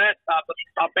fuel at the last stop.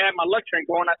 I had my luxury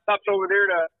going. I stopped over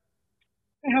there to,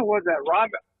 what the hell was that?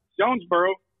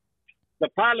 Jonesboro.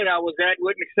 The pilot I was at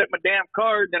wouldn't accept my damn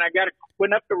card. Then I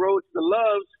went up the road to the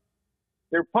Loves.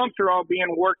 Their pumps are all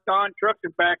being worked on. Trucks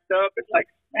are backed up. It's like,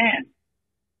 man.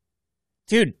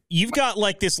 Dude, you've got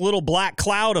like this little black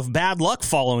cloud of bad luck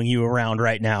following you around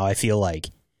right now, I feel like.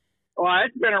 Well,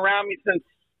 it's been around me since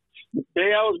the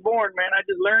day I was born, man. I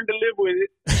just learned to live with it.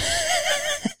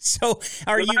 So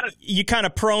are you kind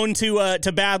of prone to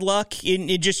bad luck in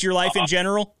just your life in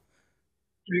general?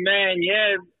 Man,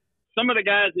 yeah. some of the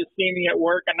guys that see me at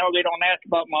work, I know they don't ask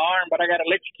about my arm, but I got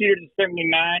electrocuted in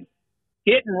 79.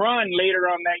 Hit and run later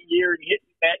on that year, and hit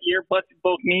that year, busted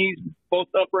both knees, both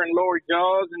upper and lower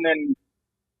jaws, and then,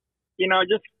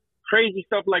 just crazy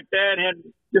stuff like that. Had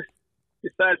just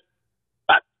decided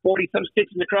about 40-some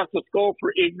stitches across the skull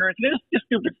for ignorance. Just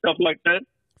stupid stuff like that.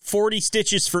 40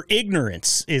 stitches for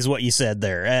ignorance is what you said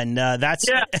there, and that's...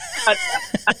 Yeah,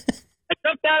 I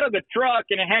jumped out of the truck,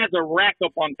 and it has a rack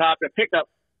up on top, a pickup,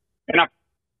 and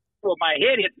my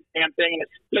head hit the damn thing, and it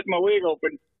split my wig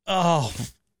open. Oh,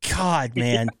 God,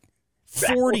 man.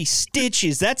 40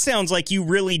 stitches. That sounds like you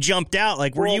really jumped out.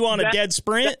 Like, were you on a dead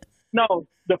sprint? No,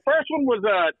 the first one was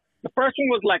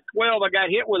like 12. I got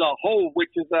hit with a hole,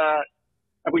 which is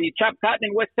when you chop cotton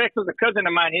in West Texas. A cousin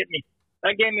of mine hit me.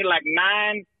 That gave me like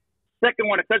 9. Second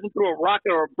one, a cousin threw a rock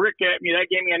or a brick at me. That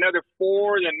gave me another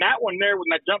 4. Then that one there,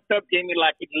 when I jumped up, gave me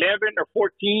like 11 or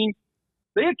 14.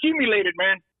 They accumulated,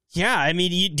 man. Yeah, I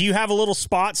mean, do you have a little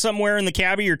spot somewhere in the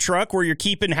cab of your truck where you're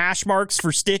keeping hash marks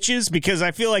for stitches? Because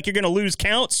I feel like you're going to lose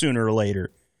count sooner or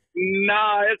later.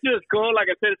 Nah, it's just cool. Like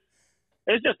I said,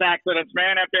 it's just accidents,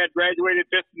 man. After I graduated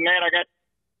this and that, I got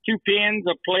 2 pins,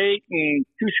 a plate, and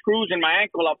 2 screws in my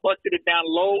ankle. I busted it down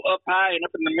low, up high, and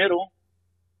up in the middle.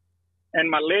 And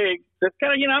my leg. That's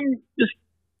kind of,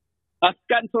 I've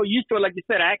gotten so used to it, like you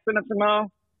said, accidents and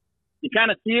all. You kind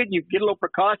of see it, you get a little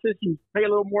precautious, you pay a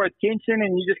little more attention,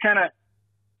 and you just kind of,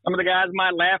 some of the guys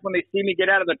might laugh when they see me get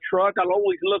out of the truck. I'll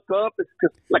always look up. It's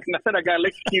because, like I said, I got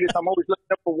electrocuted, so I'm always looking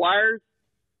up for wires.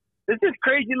 It's just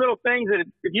crazy little things that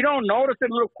if you don't notice it,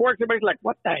 little quirks, everybody's like,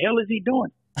 what the hell is he doing?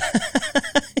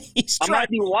 I might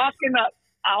be walking up.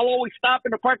 I'll always stop in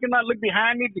the parking lot, look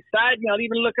behind me, beside me. I'll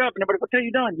even look up, and everybody, what are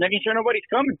you doing? Making sure nobody's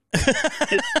coming.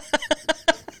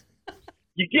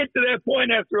 You get to that point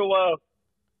after a while.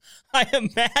 I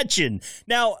imagine.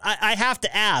 Now, I have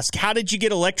to ask, how did you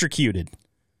get electrocuted?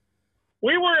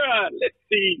 We were, let's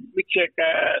see, we check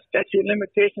statute of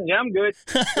limitations. Yeah, I'm good.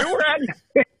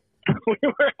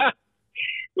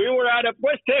 We were out of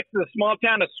West Texas, a small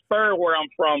town of Spur, where I'm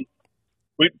from.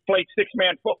 We played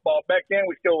 6-man football. Back then,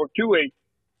 we still were 2A.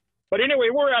 But anyway,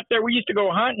 we're out there. We used to go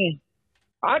hunting.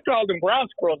 I called them ground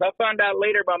squirrels. I found out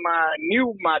later by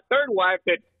my third wife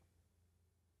that,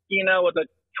 with a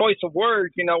choice of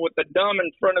words, with the dumb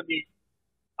in front of the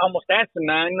almost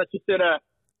asinine. She said,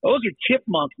 those are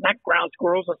chipmunks, not ground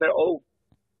squirrels. I said,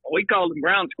 we called them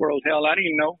ground squirrels. Hell, I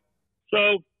didn't know.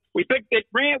 So we picked it.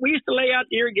 We used to lay out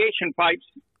the irrigation pipes,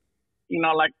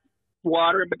 like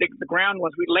water, but the ground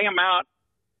ones, we'd lay them out.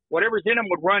 Whatever's in them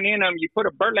would run in them. You put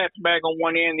a burlap bag on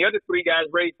one end. The other 3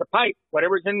 guys raise the pipe.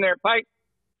 Whatever's in their pipe,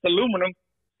 it's aluminum,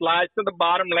 slides to the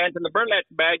bottom, lands in the burlap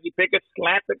bag. You pick it,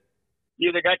 slap it. You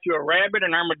either got you a rabbit,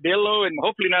 an armadillo, and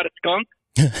hopefully not a skunk,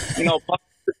 a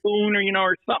spoon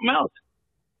or something else.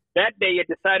 That day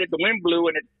it decided the wind blew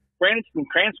and it ran into some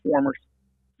transformers.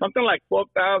 Something like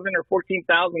 12,000 or 14,000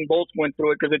 volts went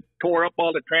through it because it tore up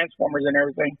all the transformers and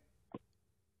everything.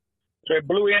 So it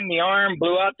blew in the arm,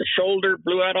 blew out the shoulder,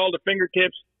 blew out all the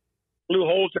fingertips, blew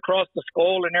holes across the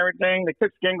skull and everything. They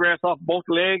took skin grafts off both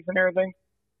legs and everything.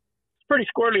 It's pretty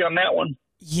squirrely on that one.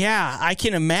 Yeah, I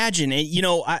can imagine.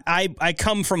 I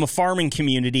come from a farming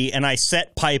community, and I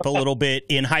set pipe a little bit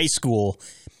in high school.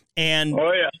 And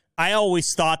I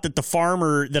always thought that the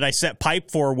farmer that I set pipe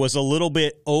for was a little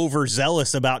bit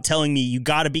overzealous about telling me, you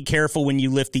got to be careful when you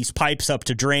lift these pipes up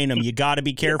to drain them. You got to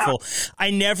be careful. Yeah.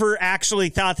 I never actually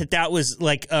thought that was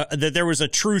like that there was a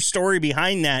true story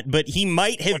behind that, but he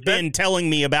might have been telling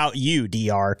me about you,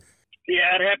 DR.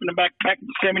 Yeah, it happened back in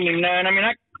 79. I mean,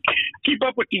 I keep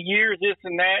up with the years, this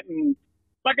and that. And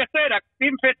like I said, I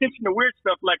even pay attention to weird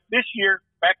stuff. Like this year,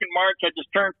 back in March, I just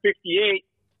turned 58.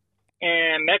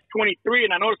 And that's 23,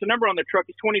 and I noticed the number on the truck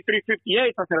is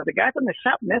 2358. So I said, are the guys in the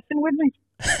shop messing with me?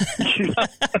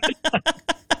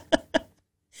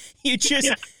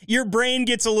 Your brain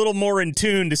gets a little more in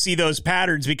tune to see those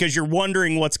patterns because you're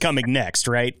wondering what's coming next,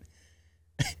 right?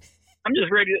 I'm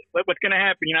just ready to what's going to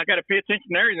happen. I got to pay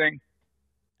attention to everything.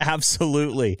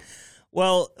 Absolutely.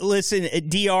 Well, listen,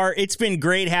 DR, it's been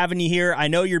great having you here. I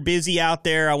know you're busy out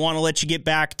there. I want to let you get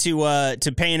back to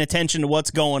paying attention to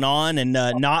what's going on and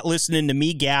not listening to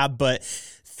me gab, but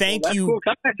thank you. Cool.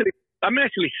 I'm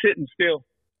actually sitting still.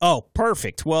 Oh,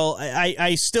 perfect. Well,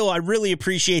 I really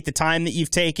appreciate the time that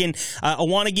you've taken. I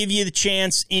want to give you the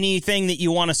chance, anything that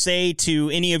you want to say to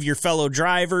any of your fellow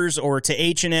drivers or to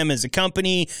H&M as a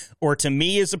company or to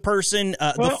me as a person,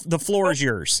 the floor is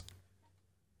yours.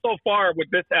 So far with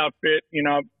this outfit,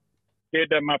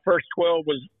 did my first 12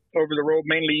 was over the road,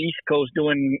 mainly East Coast,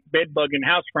 doing bed bug and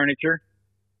house furniture.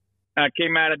 I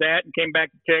came out of that and came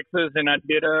back to Texas, and I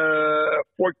did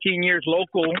 14 years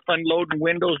local, unloading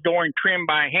windows, door, and trim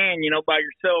by hand, by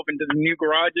yourself into the new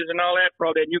garages and all that for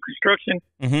all that new construction.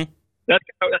 Mm-hmm.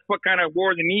 That's what kind of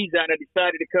wore the knees out. I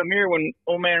decided to come here when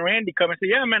old man Randy come and said,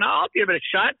 yeah, man, I'll give it a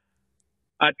shot.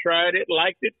 I tried it,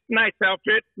 liked it. Nice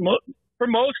outfit. For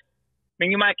most, I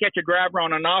mean, you might catch a driver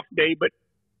on an off day, but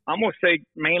I'm going to say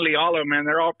mainly all of them, man.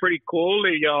 They're all pretty cool.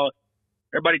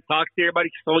 Everybody talks to you.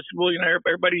 Everybody's sociable.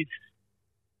 Everybody's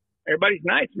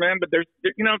nice, man. But there's,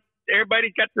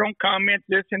 everybody's got their own comments,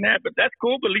 this and that. But that's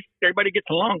cool. But at least everybody gets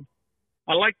along.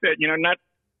 I like that.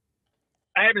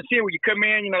 I haven't seen where you come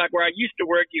in, like where I used to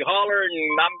work, you holler and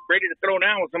I'm ready to throw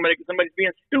down with somebody because somebody's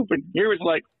being stupid. Here it's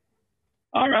like,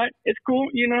 all right, it's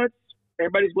cool.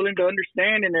 Everybody's willing to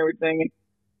understand and everything. And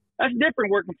that's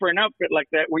different working for an outfit like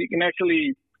that where you can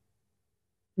actually,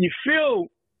 you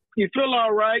feel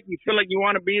all right. You feel like you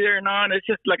want to be there and on. It's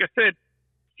just, like I said,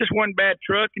 it's just one bad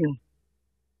truck. And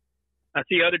I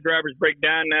see other drivers break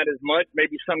down not as much.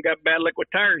 Maybe some got bad luck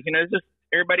with tires. It's just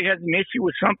everybody has an issue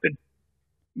with something.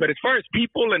 But as far as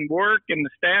people and work and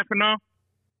the staff and all,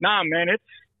 nah, man,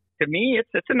 to me,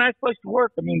 it's a nice place to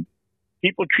work. I mean,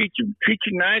 people treat you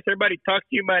nice. Everybody talks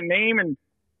to you by name, and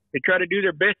they try to do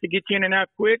their best to get you in and out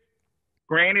quick.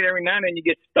 Granted, every now and then you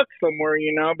get stuck somewhere,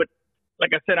 But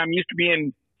like I said, I'm used to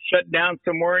being shut down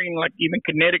somewhere, like even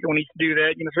Connecticut when he used to do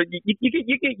that. So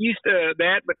you get used to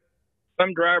that. But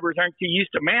some drivers aren't too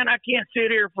used to. Man, I can't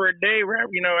sit here for a day.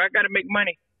 I got to make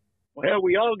money. Well,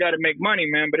 we all got to make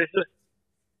money, man. But it's just.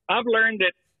 I've learned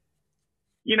that,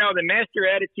 the nastier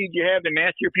attitude you have, the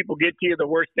nastier people get to you, the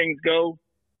worse things go.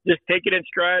 Just take it in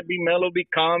stride, be mellow, be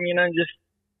calm, and just,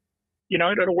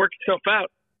 it'll work itself out.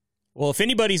 Well, if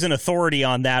anybody's an authority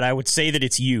on that, I would say that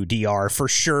it's you, DR, for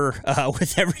sure,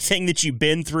 with everything that you've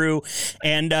been through.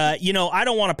 And, I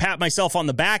don't want to pat myself on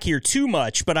the back here too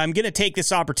much, but I'm going to take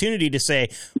this opportunity to say,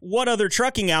 what other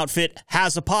trucking outfit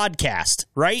has a podcast,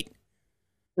 right?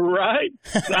 Right.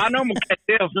 I know my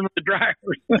tails and the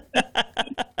drivers.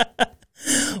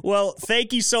 Well,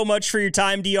 thank you so much for your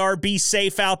time, DR. Be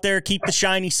safe out there. Keep the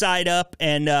shiny side up,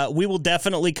 and we will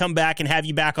definitely come back and have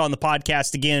you back on the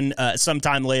podcast again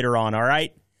sometime later on, all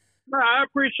right? No, I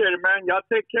appreciate it, man. Y'all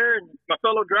take care, and my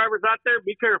fellow drivers out there,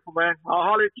 be careful, man. I'll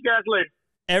holler at you guys later.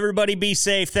 Everybody be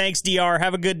safe. Thanks, DR.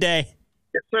 Have a good day.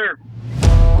 Yes, sir.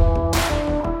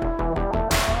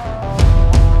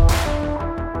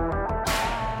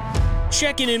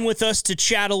 Checking in with us to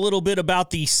chat a little bit about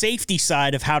the safety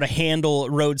side of how to handle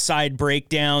roadside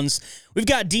breakdowns. We've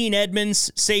got Dean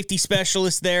Edmunds, safety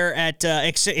specialist there at,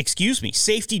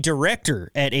 safety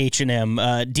director at H&M.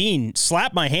 Dean,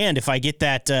 slap my hand if I get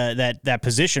that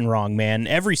position wrong, man.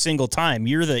 Every single time.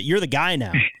 You're the guy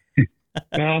now.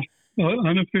 Well,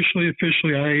 officially,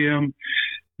 I am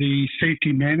the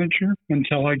safety manager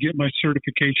until I get my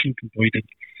certification completed.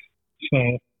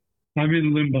 So I'm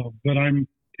in limbo, but I'm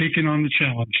taking on the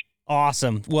challenge.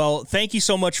 Awesome. Well, thank you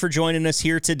so much for joining us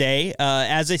here today.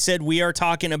 As I said, we are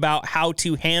talking about how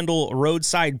to handle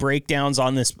roadside breakdowns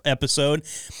on this episode.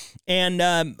 And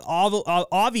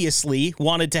obviously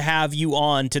wanted to have you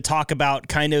on to talk about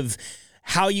kind of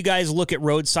how you guys look at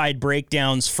roadside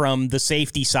breakdowns from the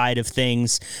safety side of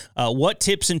things. What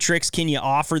tips and tricks can you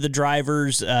offer the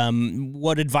drivers?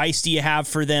 What advice do you have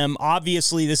for them?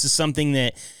 Obviously, this is something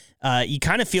that you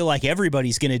kind of feel like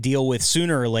everybody's going to deal with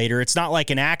sooner or later. It's not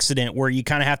like an accident where you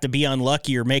kind of have to be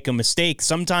unlucky or make a mistake.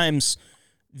 Sometimes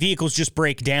vehicles just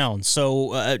break down.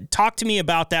 So talk to me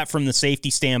about that from the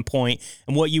safety standpoint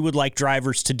and what you would like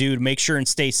drivers to do to make sure and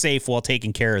stay safe while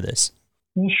taking care of this.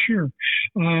 Well, sure.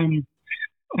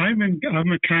 I'm a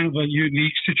kind of a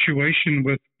unique situation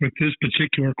with this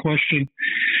particular question.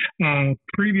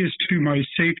 Previous to my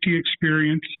safety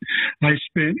experience, I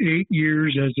spent 8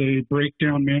 years as a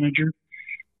breakdown manager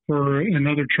for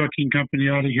another trucking company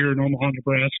out of here in Omaha,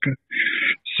 Nebraska.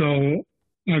 So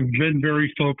I've been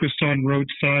very focused on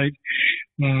roadside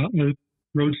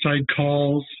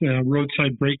calls,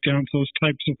 roadside breakdowns, those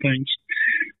types of things.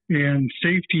 And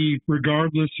safety,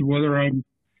 regardless of whether I'm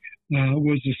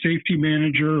was the safety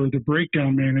manager or the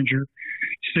breakdown manager,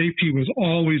 safety was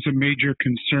always a major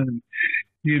concern.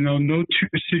 No two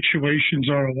situations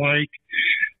are alike,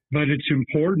 but it's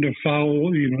important to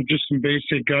follow, just some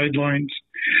basic guidelines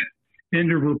and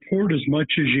to report as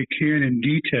much as you can in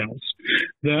details.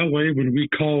 That way, when we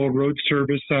call a road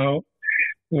service out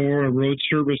or a road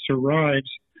service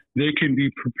arrives, they can be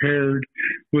prepared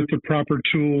with the proper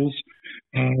tools,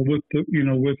 with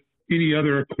any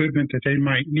other equipment that they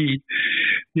might need.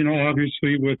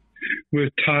 Obviously with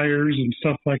tires and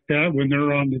stuff like that, when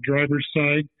they're on the driver's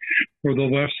side or the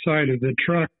left side of the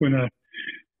truck, when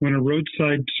when a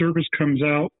roadside service comes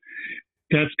out,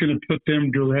 that's going to put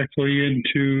them directly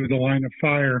into the line of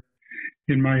fire,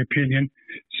 in my opinion.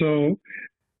 So,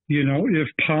 if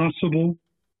possible,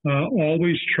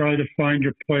 always try to find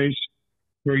a place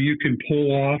where you can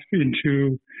pull off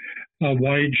into a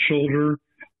wide shoulder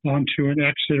onto an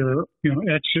exit or,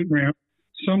 exit ramp,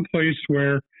 someplace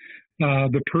where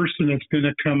the person that's going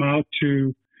to come out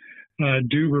to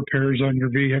do repairs on your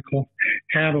vehicle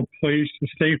have a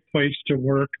safe place to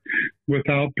work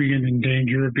without being in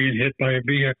danger of being hit by a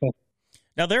vehicle.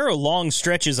 Now, there are long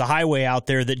stretches of highway out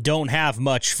there that don't have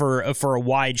much for a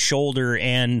wide shoulder,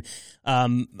 and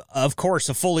of course,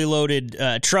 a fully loaded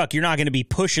truck, you're not going to be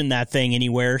pushing that thing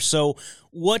anywhere. So,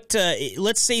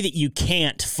 let's say that you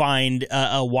can't find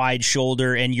a wide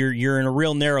shoulder, and you're in a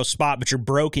real narrow spot, but you're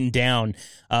broken down.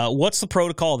 What's the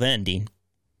protocol then, Dean?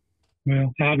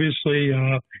 Well, obviously,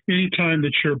 anytime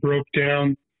that you're broke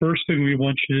down, first thing we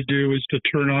want you to do is to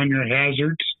turn on your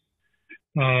hazards.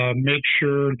 Make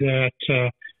sure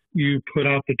that you put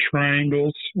out the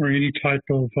triangles or any type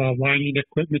of lining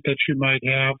equipment that you might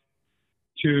have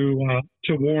to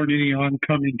warn any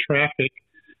oncoming traffic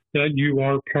that you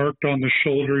are parked on the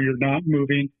shoulder, you're not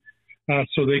moving,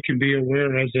 so they can be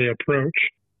aware as they approach.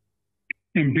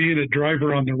 And being a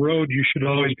driver on the road, you should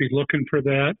always be looking for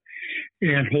that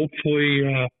and hopefully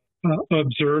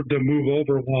observe the move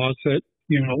over laws that,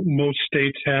 most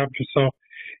states have. So,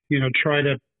 try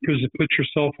to put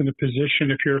yourself in a position,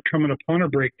 if you're coming upon a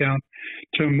breakdown,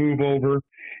 to move over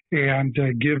and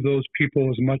give those people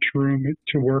as much room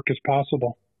to work as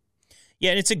possible.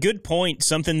 Yeah, and it's a good point,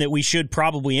 something that we should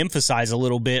probably emphasize a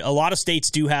little bit. A lot of states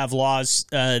do have laws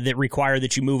that require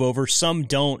that you move over. Some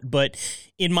don't, but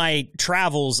in my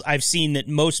travels, I've seen that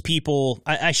most people,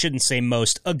 I shouldn't say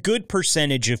most, a good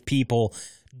percentage of people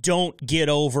don't get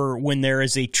over when there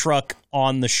is a truck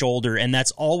on the shoulder, and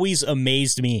that's always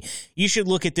amazed me. You should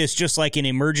look at this just like an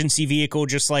emergency vehicle,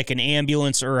 just like an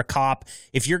ambulance or a cop.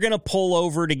 If you're going to pull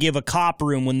over to give a cop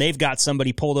room when they've got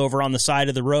somebody pulled over on the side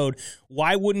of the road,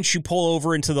 why wouldn't you pull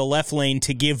over into the left lane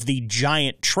to give the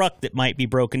giant truck that might be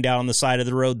broken down on the side of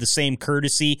the road the same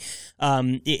courtesy?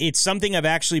 It's something I've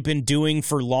actually been doing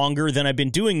for longer than I've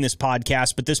been doing this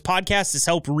podcast, but this podcast has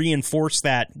helped reinforce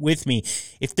that with me.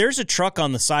 If there's a truck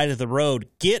on the side of the road,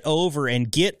 get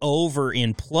over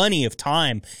in plenty of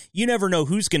time. You never know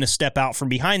who's going to step out from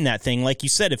behind that thing. Like you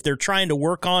said, if they're trying to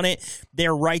work on it,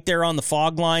 they're right there on the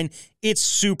fog line. It's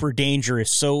super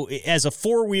dangerous. So as a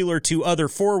four-wheeler to other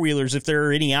four-wheelers, if there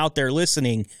are any out there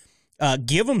listening,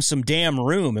 give them some damn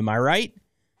room. Am I right?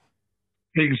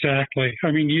 Exactly.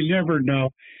 I mean, you never know.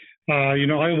 I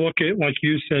look at, like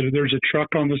you said, if there's a truck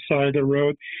on the side of the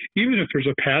road, even if there's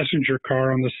a passenger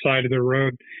car on the side of the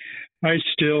road, I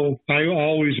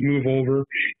always move over,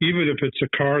 even if it's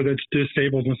a car that's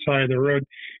disabled on the side of the road,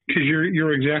 because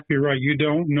you're exactly right. You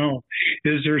don't know.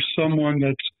 Is there someone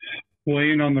that's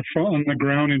laying on the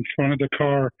ground in front of the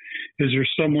car? Is there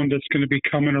someone that's going to be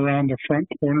coming around the front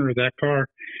corner of that car?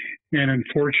 And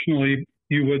unfortunately,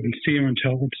 you wouldn't see them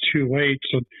until it's too late.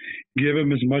 So give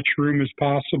them as much room as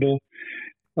possible,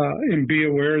 and be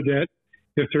aware that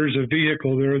if there's a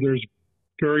vehicle there's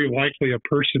very likely a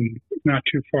person not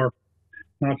too far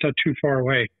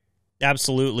away.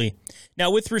 Absolutely. Now,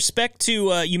 with respect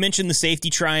to, you mentioned the safety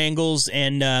triangles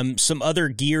and some other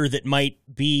gear that might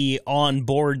be on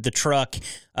board the truck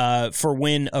for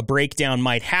when a breakdown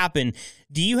might happen.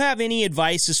 Do you have any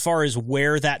advice as far as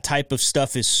where that type of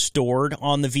stuff is stored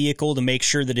on the vehicle to make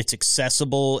sure that it's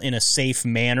accessible in a safe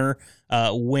manner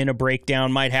when a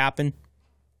breakdown might happen?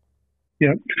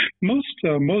 Yeah,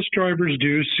 most drivers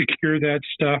do secure that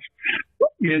stuff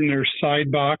in their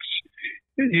side box.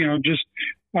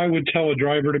 I would tell a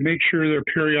driver to make sure they're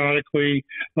periodically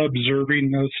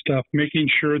observing those stuff, making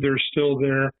sure they're still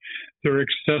there, they're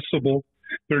accessible,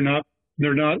 they're not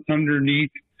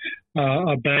underneath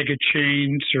a bag of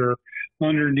chains or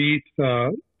underneath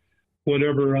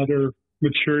whatever other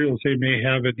materials they may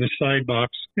have in the side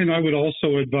box. And I would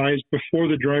also advise, before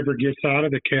the driver gets out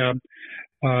of the cab,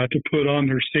 to put on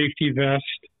their safety vest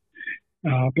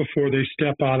before they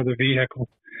step out of the vehicle.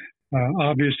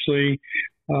 Obviously,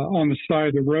 on the side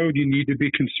of the road, you need to be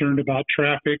concerned about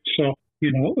traffic. So,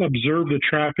 observe the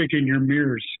traffic in your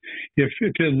mirrors. If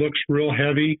it looks real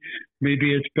heavy,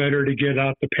 maybe it's better to get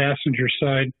out the passenger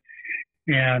side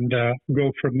and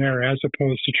go from there, as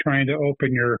opposed to trying to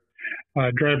open your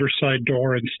driver's side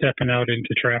door and stepping out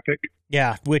into traffic.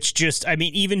 Yeah, which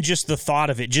even just the thought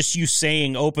of it, just you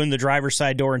saying open the driver's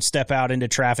side door and step out into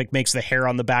traffic makes the hair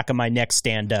on the back of my neck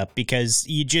stand up, because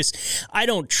I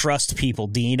don't trust people,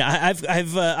 Dean.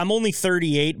 I'm only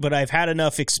 38, but I've had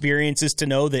enough experiences to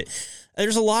know that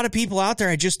there's a lot of people out there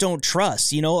I just don't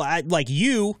trust. You know, like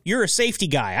you're a safety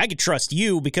guy. I could trust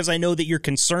you because I know that you're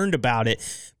concerned about it.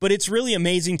 But it's really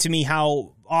amazing to me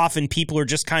how often people are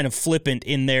just kind of flippant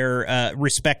in their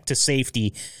respect to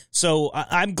safety. So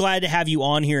I'm glad to have you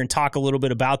on here and talk a little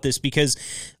bit about this, because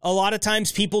a lot of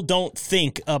times people don't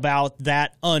think about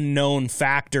that unknown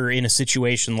factor in a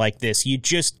situation like this. You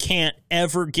just can't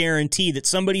ever guarantee that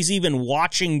somebody's even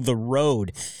watching the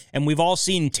road. And we've all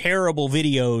seen terrible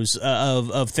videos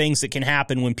of things that can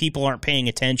happen when people aren't paying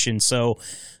attention. So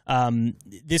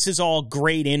this is all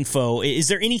great info. Is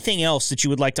there anything else that you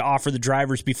would like to offer the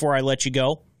drivers before I let you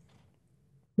go?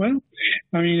 Well,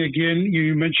 I mean, again,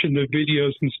 you mentioned the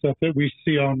videos and stuff that we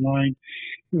see online.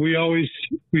 We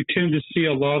tend to see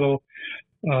a lot of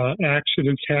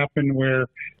accidents happen where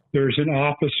there's an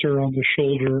officer on the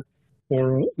shoulder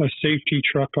or a safety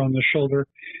truck on the shoulder,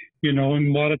 you know,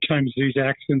 and a lot of times these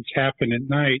accidents happen at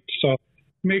night. So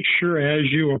make sure as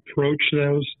you approach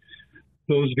those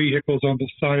vehicles on the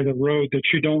side of the road that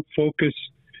you don't focus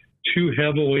too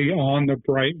heavily on the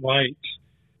bright lights,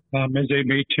 as they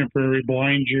may temporarily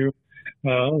blind you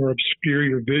or obscure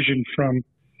your vision from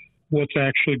what's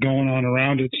actually going on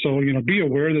around it. So, you know, be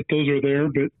aware that those are there,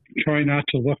 but try not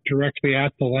to look directly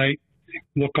at the light.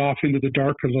 Look off into the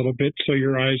dark a little bit so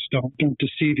your eyes don't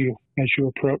deceive you as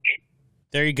you approach.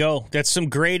 There you go. That's some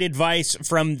great advice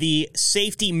from the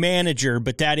safety manager,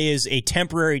 but that is a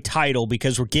temporary title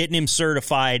because we're getting him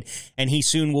certified, and he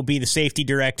soon will be the safety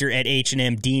director at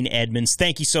H&M, Dean Edmunds.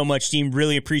 Thank you so much, Dean.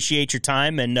 Really appreciate your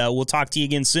time, and we'll talk to you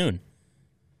again soon.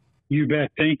 You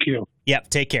bet. Thank you. Yep.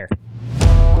 Take care.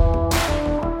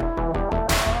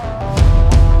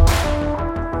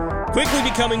 Quickly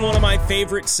becoming one of my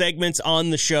favorite segments on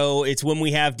the show. It's when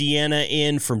we have Deanna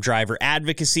in from Driver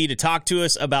Advocacy to talk to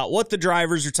us about what the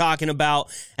drivers are talking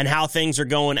about and how things are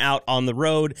going out on the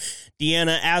road.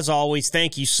 Deanna, as always,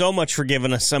 thank you so much for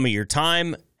giving us some of your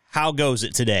time. How goes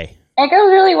it today? It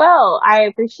goes really well. I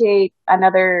appreciate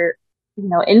another,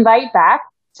 invite back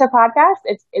to podcast.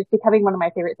 It's becoming one of my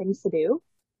favorite things to do.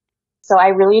 So I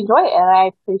really enjoy it, and I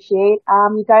appreciate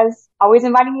you guys always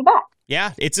inviting me back.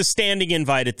 Yeah, it's a standing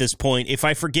invite at this point. If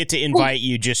I forget to invite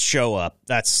you, just show up.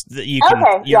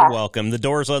 You're welcome. The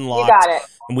door's unlocked. You got it.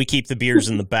 And we keep the beers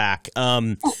in the back.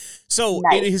 So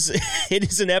nice. It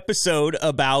is an episode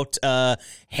about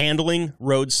handling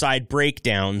roadside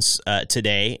breakdowns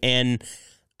today, and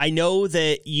I know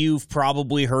that you've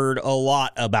probably heard a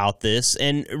lot about this.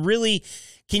 And really,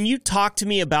 can you talk to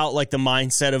me about like the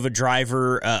mindset of a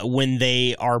driver when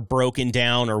they are broken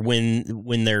down or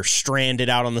when they're stranded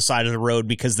out on the side of the road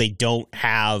because they don't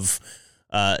have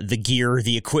the gear,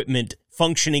 the equipment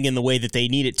functioning in the way that they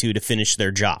need it to finish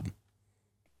their job?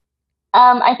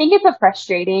 I think it's a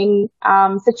frustrating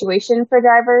situation for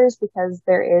drivers because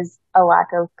there is a lack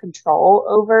of control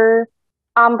over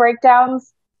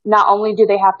breakdowns. Not only do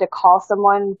they have to call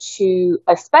someone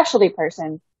a specialty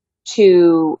person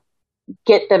to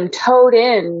get them towed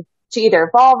in to either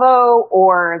Volvo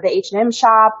or the H&M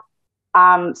shop.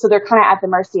 So they're kind of at the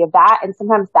mercy of that. And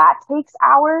sometimes that takes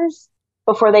hours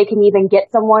before they can even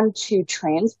get someone to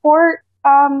transport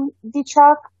the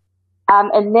truck.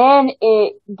 And then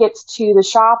it gets to the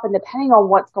shop, and depending on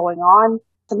what's going on,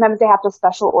 sometimes they have to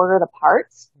special order the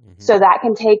parts. Mm-hmm. So that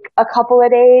can take a couple of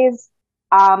days.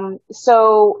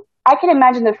 So I can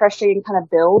imagine the frustration kind of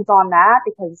builds on that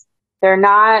because they're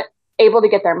not able to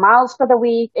get their miles for the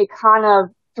week. It kind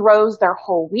of throws their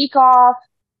whole week off.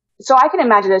 So I can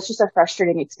imagine it's just a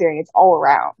frustrating experience all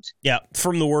around. Yeah,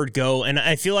 from the word go. And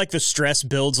I feel like the stress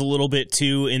builds a little bit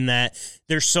too in that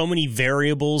there's so many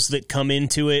variables that come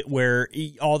into it where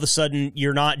all of a sudden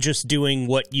you're not just doing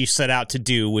what you set out to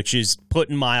do, which is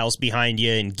putting miles behind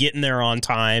you and getting there on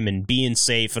time and being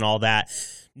safe and all that.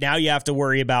 Now you have to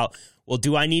worry about, well,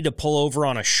 do I need to pull over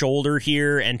on a shoulder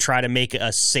here and try to make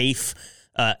a safe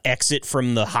exit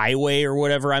from the highway or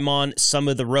whatever I'm on? Some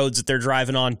of the roads that they're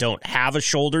driving on don't have a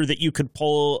shoulder that you could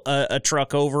pull a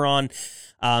truck over on.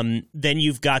 Then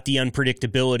you've got the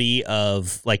unpredictability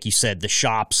of, like you said, the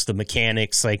shops, the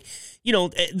mechanics. Like,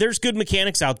 there's good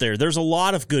mechanics out there. There's a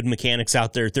lot of good mechanics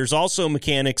out there. There's also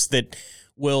mechanics that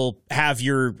will have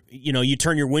you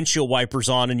turn your windshield wipers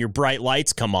on and your bright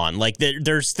lights come on. Like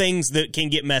there's things that can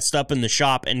get messed up in the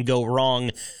shop and go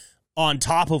wrong on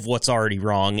top of what's already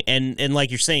wrong. And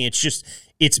like you're saying,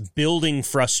 it's building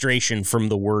frustration from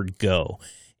the word go.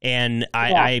 And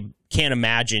I can't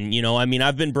imagine, I mean,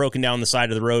 I've been broken down the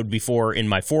side of the road before in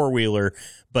my four-wheeler,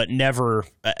 but never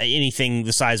anything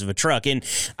the size of a truck. And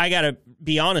I got to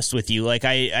be honest with you, like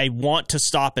I want to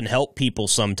stop and help people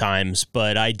sometimes,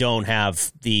 but I don't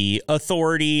have the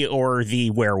authority or the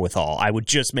wherewithal. I would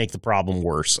just make the problem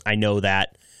worse. I know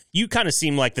that. You kind of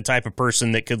seem like the type of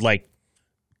person that could like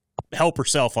help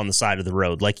herself on the side of the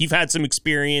road. Like you've had some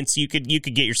experience. You could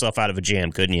get yourself out of a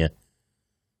jam, couldn't you?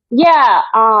 Yeah.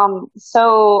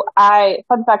 So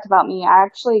fun fact about me, I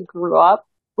actually grew up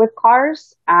with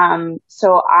cars.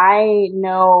 So I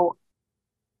know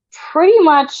pretty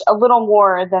much a little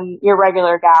more than your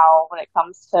regular gal when it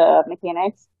comes to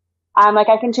mechanics. Like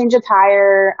I can change a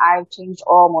tire. I've changed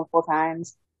oil multiple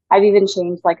times. I've even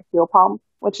changed like a fuel pump,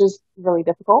 which is really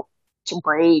difficult.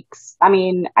 Brakes. I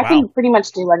mean, I can pretty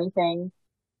much do anything.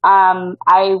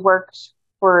 I worked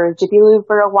for Jiffy Lube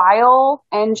for a while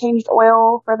and changed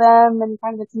oil for them and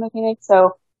kind of did some mechanics.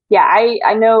 So yeah,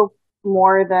 I know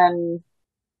more than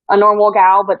a normal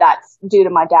gal, but that's due to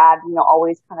my dad,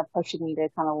 always kind of pushing me to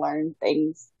kind of learn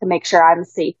things to make sure I'm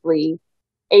safely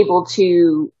able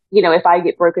to, if I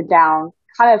get broken down,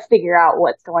 kind of figure out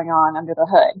what's going on under the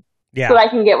hood. Yeah. So I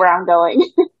can get where I'm going.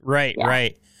 Right, yeah.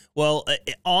 Right. Well,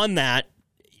 on that,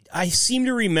 I seem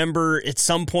to remember at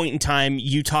some point in time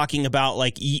you talking about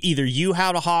like either you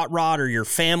had a hot rod or your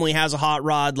family has a hot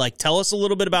rod. Like, tell us a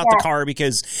little bit about the car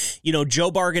because,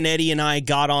 Joe Barganetti and I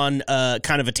got on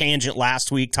kind of a tangent last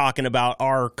week talking about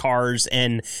our cars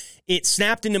and it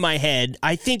snapped into my head.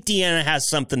 I think Deanna has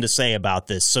something to say about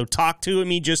this. So talk to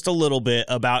me just a little bit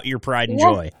about your pride and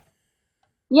joy.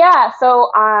 Yeah.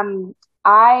 So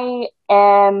I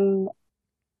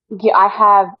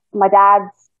have my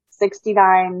dad's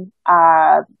 69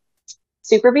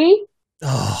 Super B.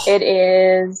 Oh. It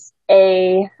is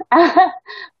a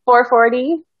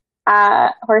 440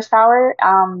 horsepower.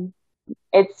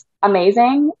 It's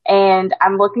amazing, and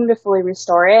I'm looking to fully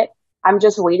restore it. I'm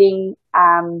just waiting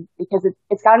because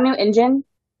it's got a new engine,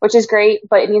 which is great,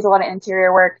 but it needs a lot of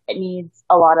interior work. It needs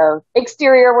a lot of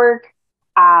exterior work.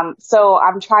 So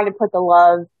I'm trying to put the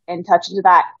love and touch into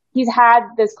that. He's had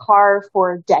this car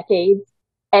for decades,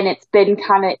 and it's been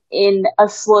kind of in a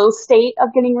slow state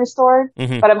of getting restored,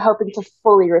 but I'm hoping to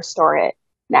fully restore it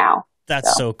now.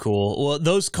 That's so cool. Well,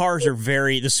 those cars are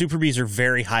the Super Bs are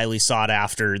very highly sought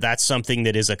after. That's something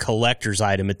that is a collector's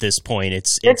item at this point.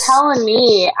 You're telling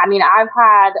me. I mean,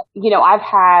 I've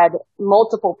had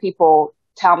multiple people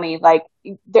tell me, like,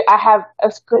 I have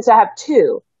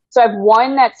two. So I have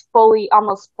one that's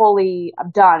almost fully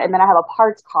done, and then I have a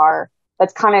parts car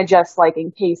that's kind of just like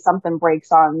in case something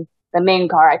breaks on the main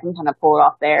car, I can kind of pull it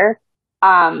off there.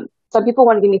 Some people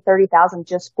want to give me $30,000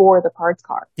 just for the parts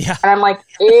car. Yeah. And I'm like,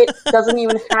 it doesn't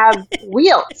even have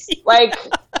wheels. Like,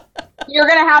 you're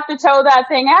going to have to tow that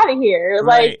thing out of here.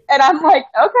 Right. Like, and I'm like,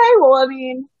 okay, well, I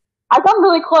mean, I've come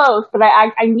really close, but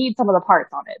I need some of the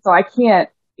parts on it. So I can't,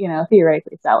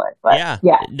 theoretically sell it. But yeah.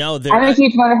 No, I'm a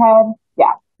huge motorhead.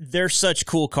 Yeah. They're such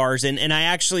cool cars, and I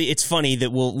actually, it's funny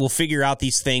that we'll figure out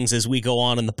these things as we go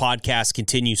on and the podcast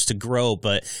continues to grow,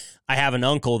 but I have an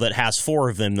uncle that has 4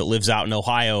 of them that lives out in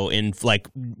Ohio in like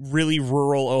really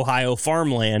rural Ohio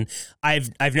farmland. I've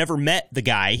never met the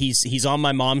guy. He's on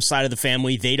my mom's side of the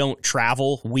family. They don't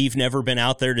travel. We've never been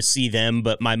out there to see them,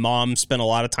 but my mom spent a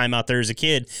lot of time out there as a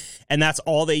kid, and that's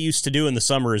all they used to do in the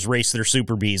summer is race their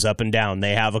Super Bs up and down.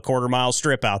 They have a 1/4-mile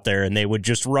strip out there, and they would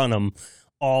just run them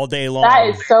all day long. That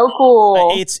is so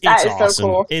cool. It's awesome. So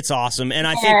cool. It's awesome. And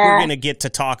I think we're going to get to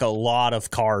talk a lot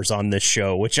of cars on this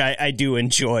show, which I do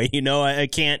enjoy. I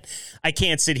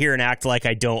can't sit here and act like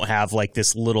I don't have like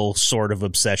this little sort of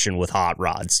obsession with hot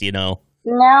rods,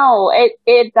 No,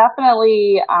 it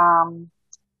definitely,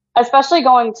 especially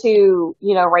going to,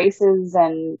 races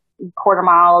and 1/4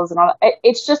 miles and all that,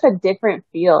 it's just a different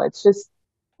feel. It's just,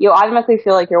 you automatically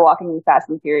feel like you're walking in Fast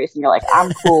and Furious, and you're like,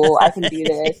 I'm cool, I can do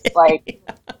this. Like,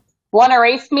 want to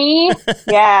race me?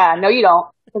 Yeah, no, you don't,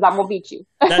 because I'm going to beat you.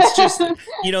 That's just,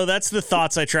 that's the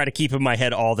thoughts I try to keep in my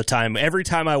head all the time. Every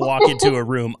time I walk into a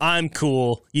room, I'm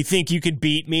cool. You think you could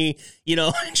beat me?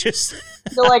 Just.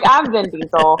 You're like, I'm Vin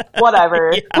Diesel,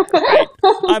 whatever. Yeah, right.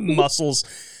 I'm muscles.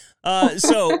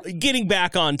 So, getting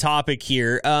back on topic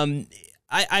here,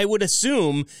 I would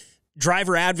assume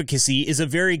driver advocacy is a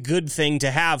very good thing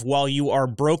to have while you are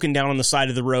broken down on the side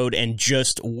of the road and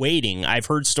just waiting. I've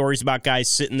heard stories about guys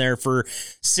sitting there for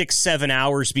 6-7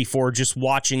 hours before just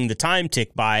watching the time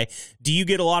tick by. Do you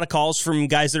get a lot of calls from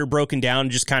guys that are broken down,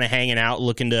 just kind of hanging out,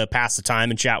 looking to pass the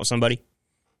time and chat with somebody?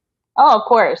 Oh, of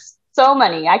course. So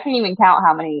many. I can't even count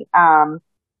how many.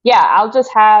 I'll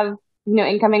just have,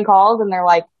 incoming calls, and they're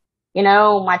like,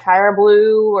 my tire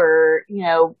blew, or,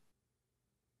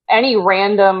 any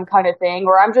random kind of thing,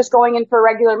 or I'm just going in for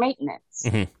regular maintenance.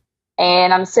 Mm-hmm.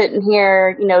 And I'm sitting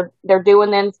here, you know, they're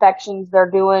doing the inspections,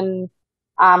 they're doing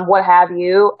what have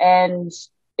you, and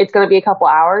it's going to be a couple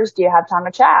hours. Do you have time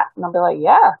to chat? And I'll be like,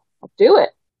 yeah, let's do it.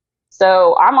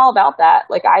 So I'm all about that.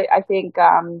 Like, I think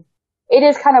it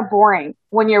is kind of boring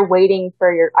when you're waiting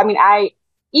for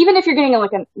even if you're getting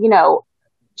like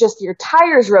just your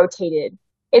tires rotated,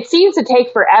 it seems to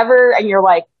take forever. And you're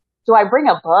like, do I bring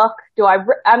a book?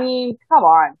 Come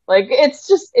on. Like, it's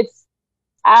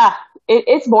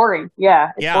boring.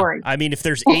 Yeah, it's boring. I mean, if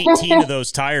there's 18 of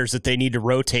those tires that they need to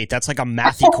rotate, that's like a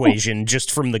math equation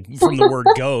just from the word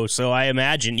go. So I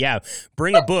imagine,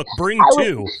 bring a book, bring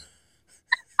two.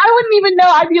 I wouldn't even know.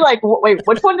 I'd be like, wait,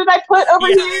 which one did I put over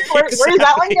here? Where does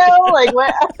that one go? Like,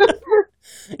 what?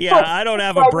 Yeah, I don't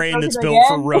have a brain that's built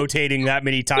for rotating that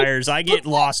many tires. I get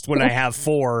lost when I have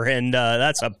 4, and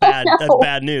that's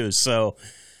bad news. So,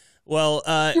 well,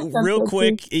 real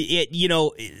quick,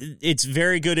 it's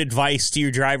very good advice to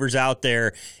your drivers out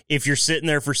there. If you're sitting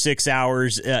there for 6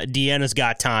 hours, Deanna's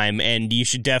got time, and you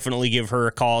should definitely give her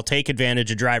a call. Take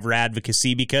advantage of Driver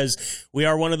Advocacy, because we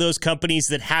are one of those companies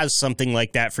that has something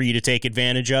like that for you to take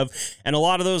advantage of. And a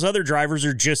lot of those other drivers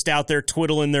are just out there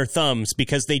twiddling their thumbs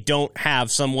because they don't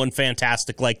have someone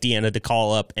fantastic like Deanna to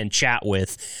call up and chat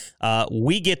with.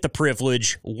 We get the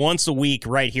privilege once a week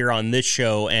right here on this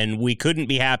show, and we couldn't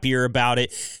be happier about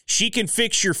it. She can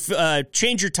fix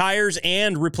change your tires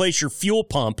and replace your fuel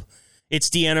pump. It's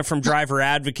Deanna from Driver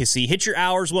Advocacy. Hit your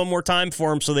hours one more time for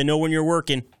them so they know when you're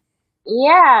working.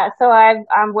 Yeah, so I'm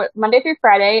Monday through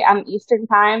Friday. I'm Eastern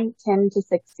time, 10 to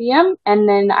 6 p.m. And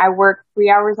then I work 3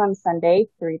 hours on Sunday,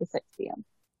 3 to 6 p.m.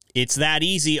 It's that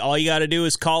easy. All you got to do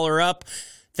is call her up.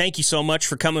 Thank you so much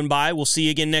for coming by. We'll see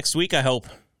you again next week, I hope.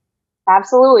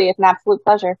 Absolutely. It's an absolute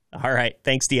pleasure. All right.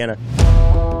 Thanks, Deanna.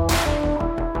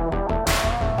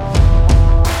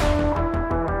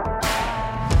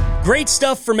 Great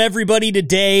stuff from everybody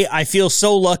today. I feel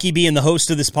so lucky being the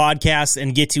host of this podcast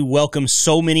and get to welcome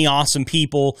so many awesome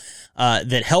people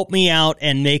that help me out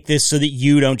and make this so that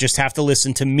you don't just have to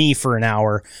listen to me for an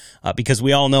hour, because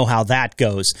we all know how that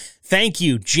goes. Thank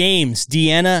you, James,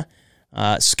 Deanna,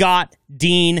 Scott,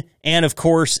 Dean, and of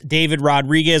course, David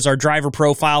Rodriguez, our driver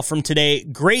profile from today.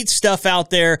 Great stuff out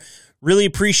there. Really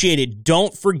appreciate it.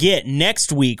 Don't forget,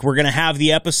 next week, we're going to have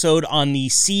the episode on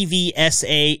the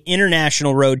CVSA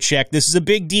International Road Check. This is a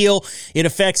big deal. It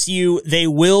affects you. They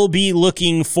will be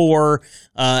looking for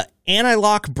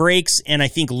anti-lock brakes, and I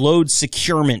think load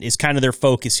securement is kind of their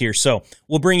focus here. So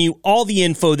we'll bring you all the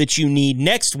info that you need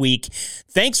next week.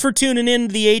 Thanks for tuning in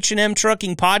to the H&M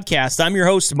Trucking Podcast. I'm your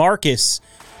host, Marcus.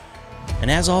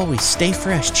 And as always, stay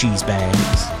fresh, cheese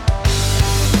bags.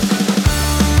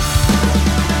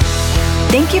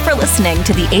 Thank you for listening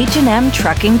to the H&M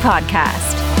Trucking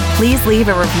Podcast. Please leave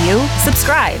a review,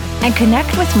 subscribe, and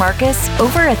connect with Marcus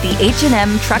over at the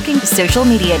H&M Trucking social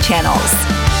media channels.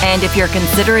 And if you're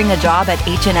considering a job at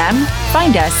H&M,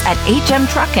 find us at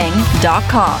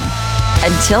hmtrucking.com.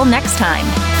 Until next time,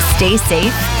 stay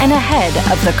safe and ahead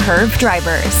of the curve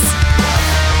drivers.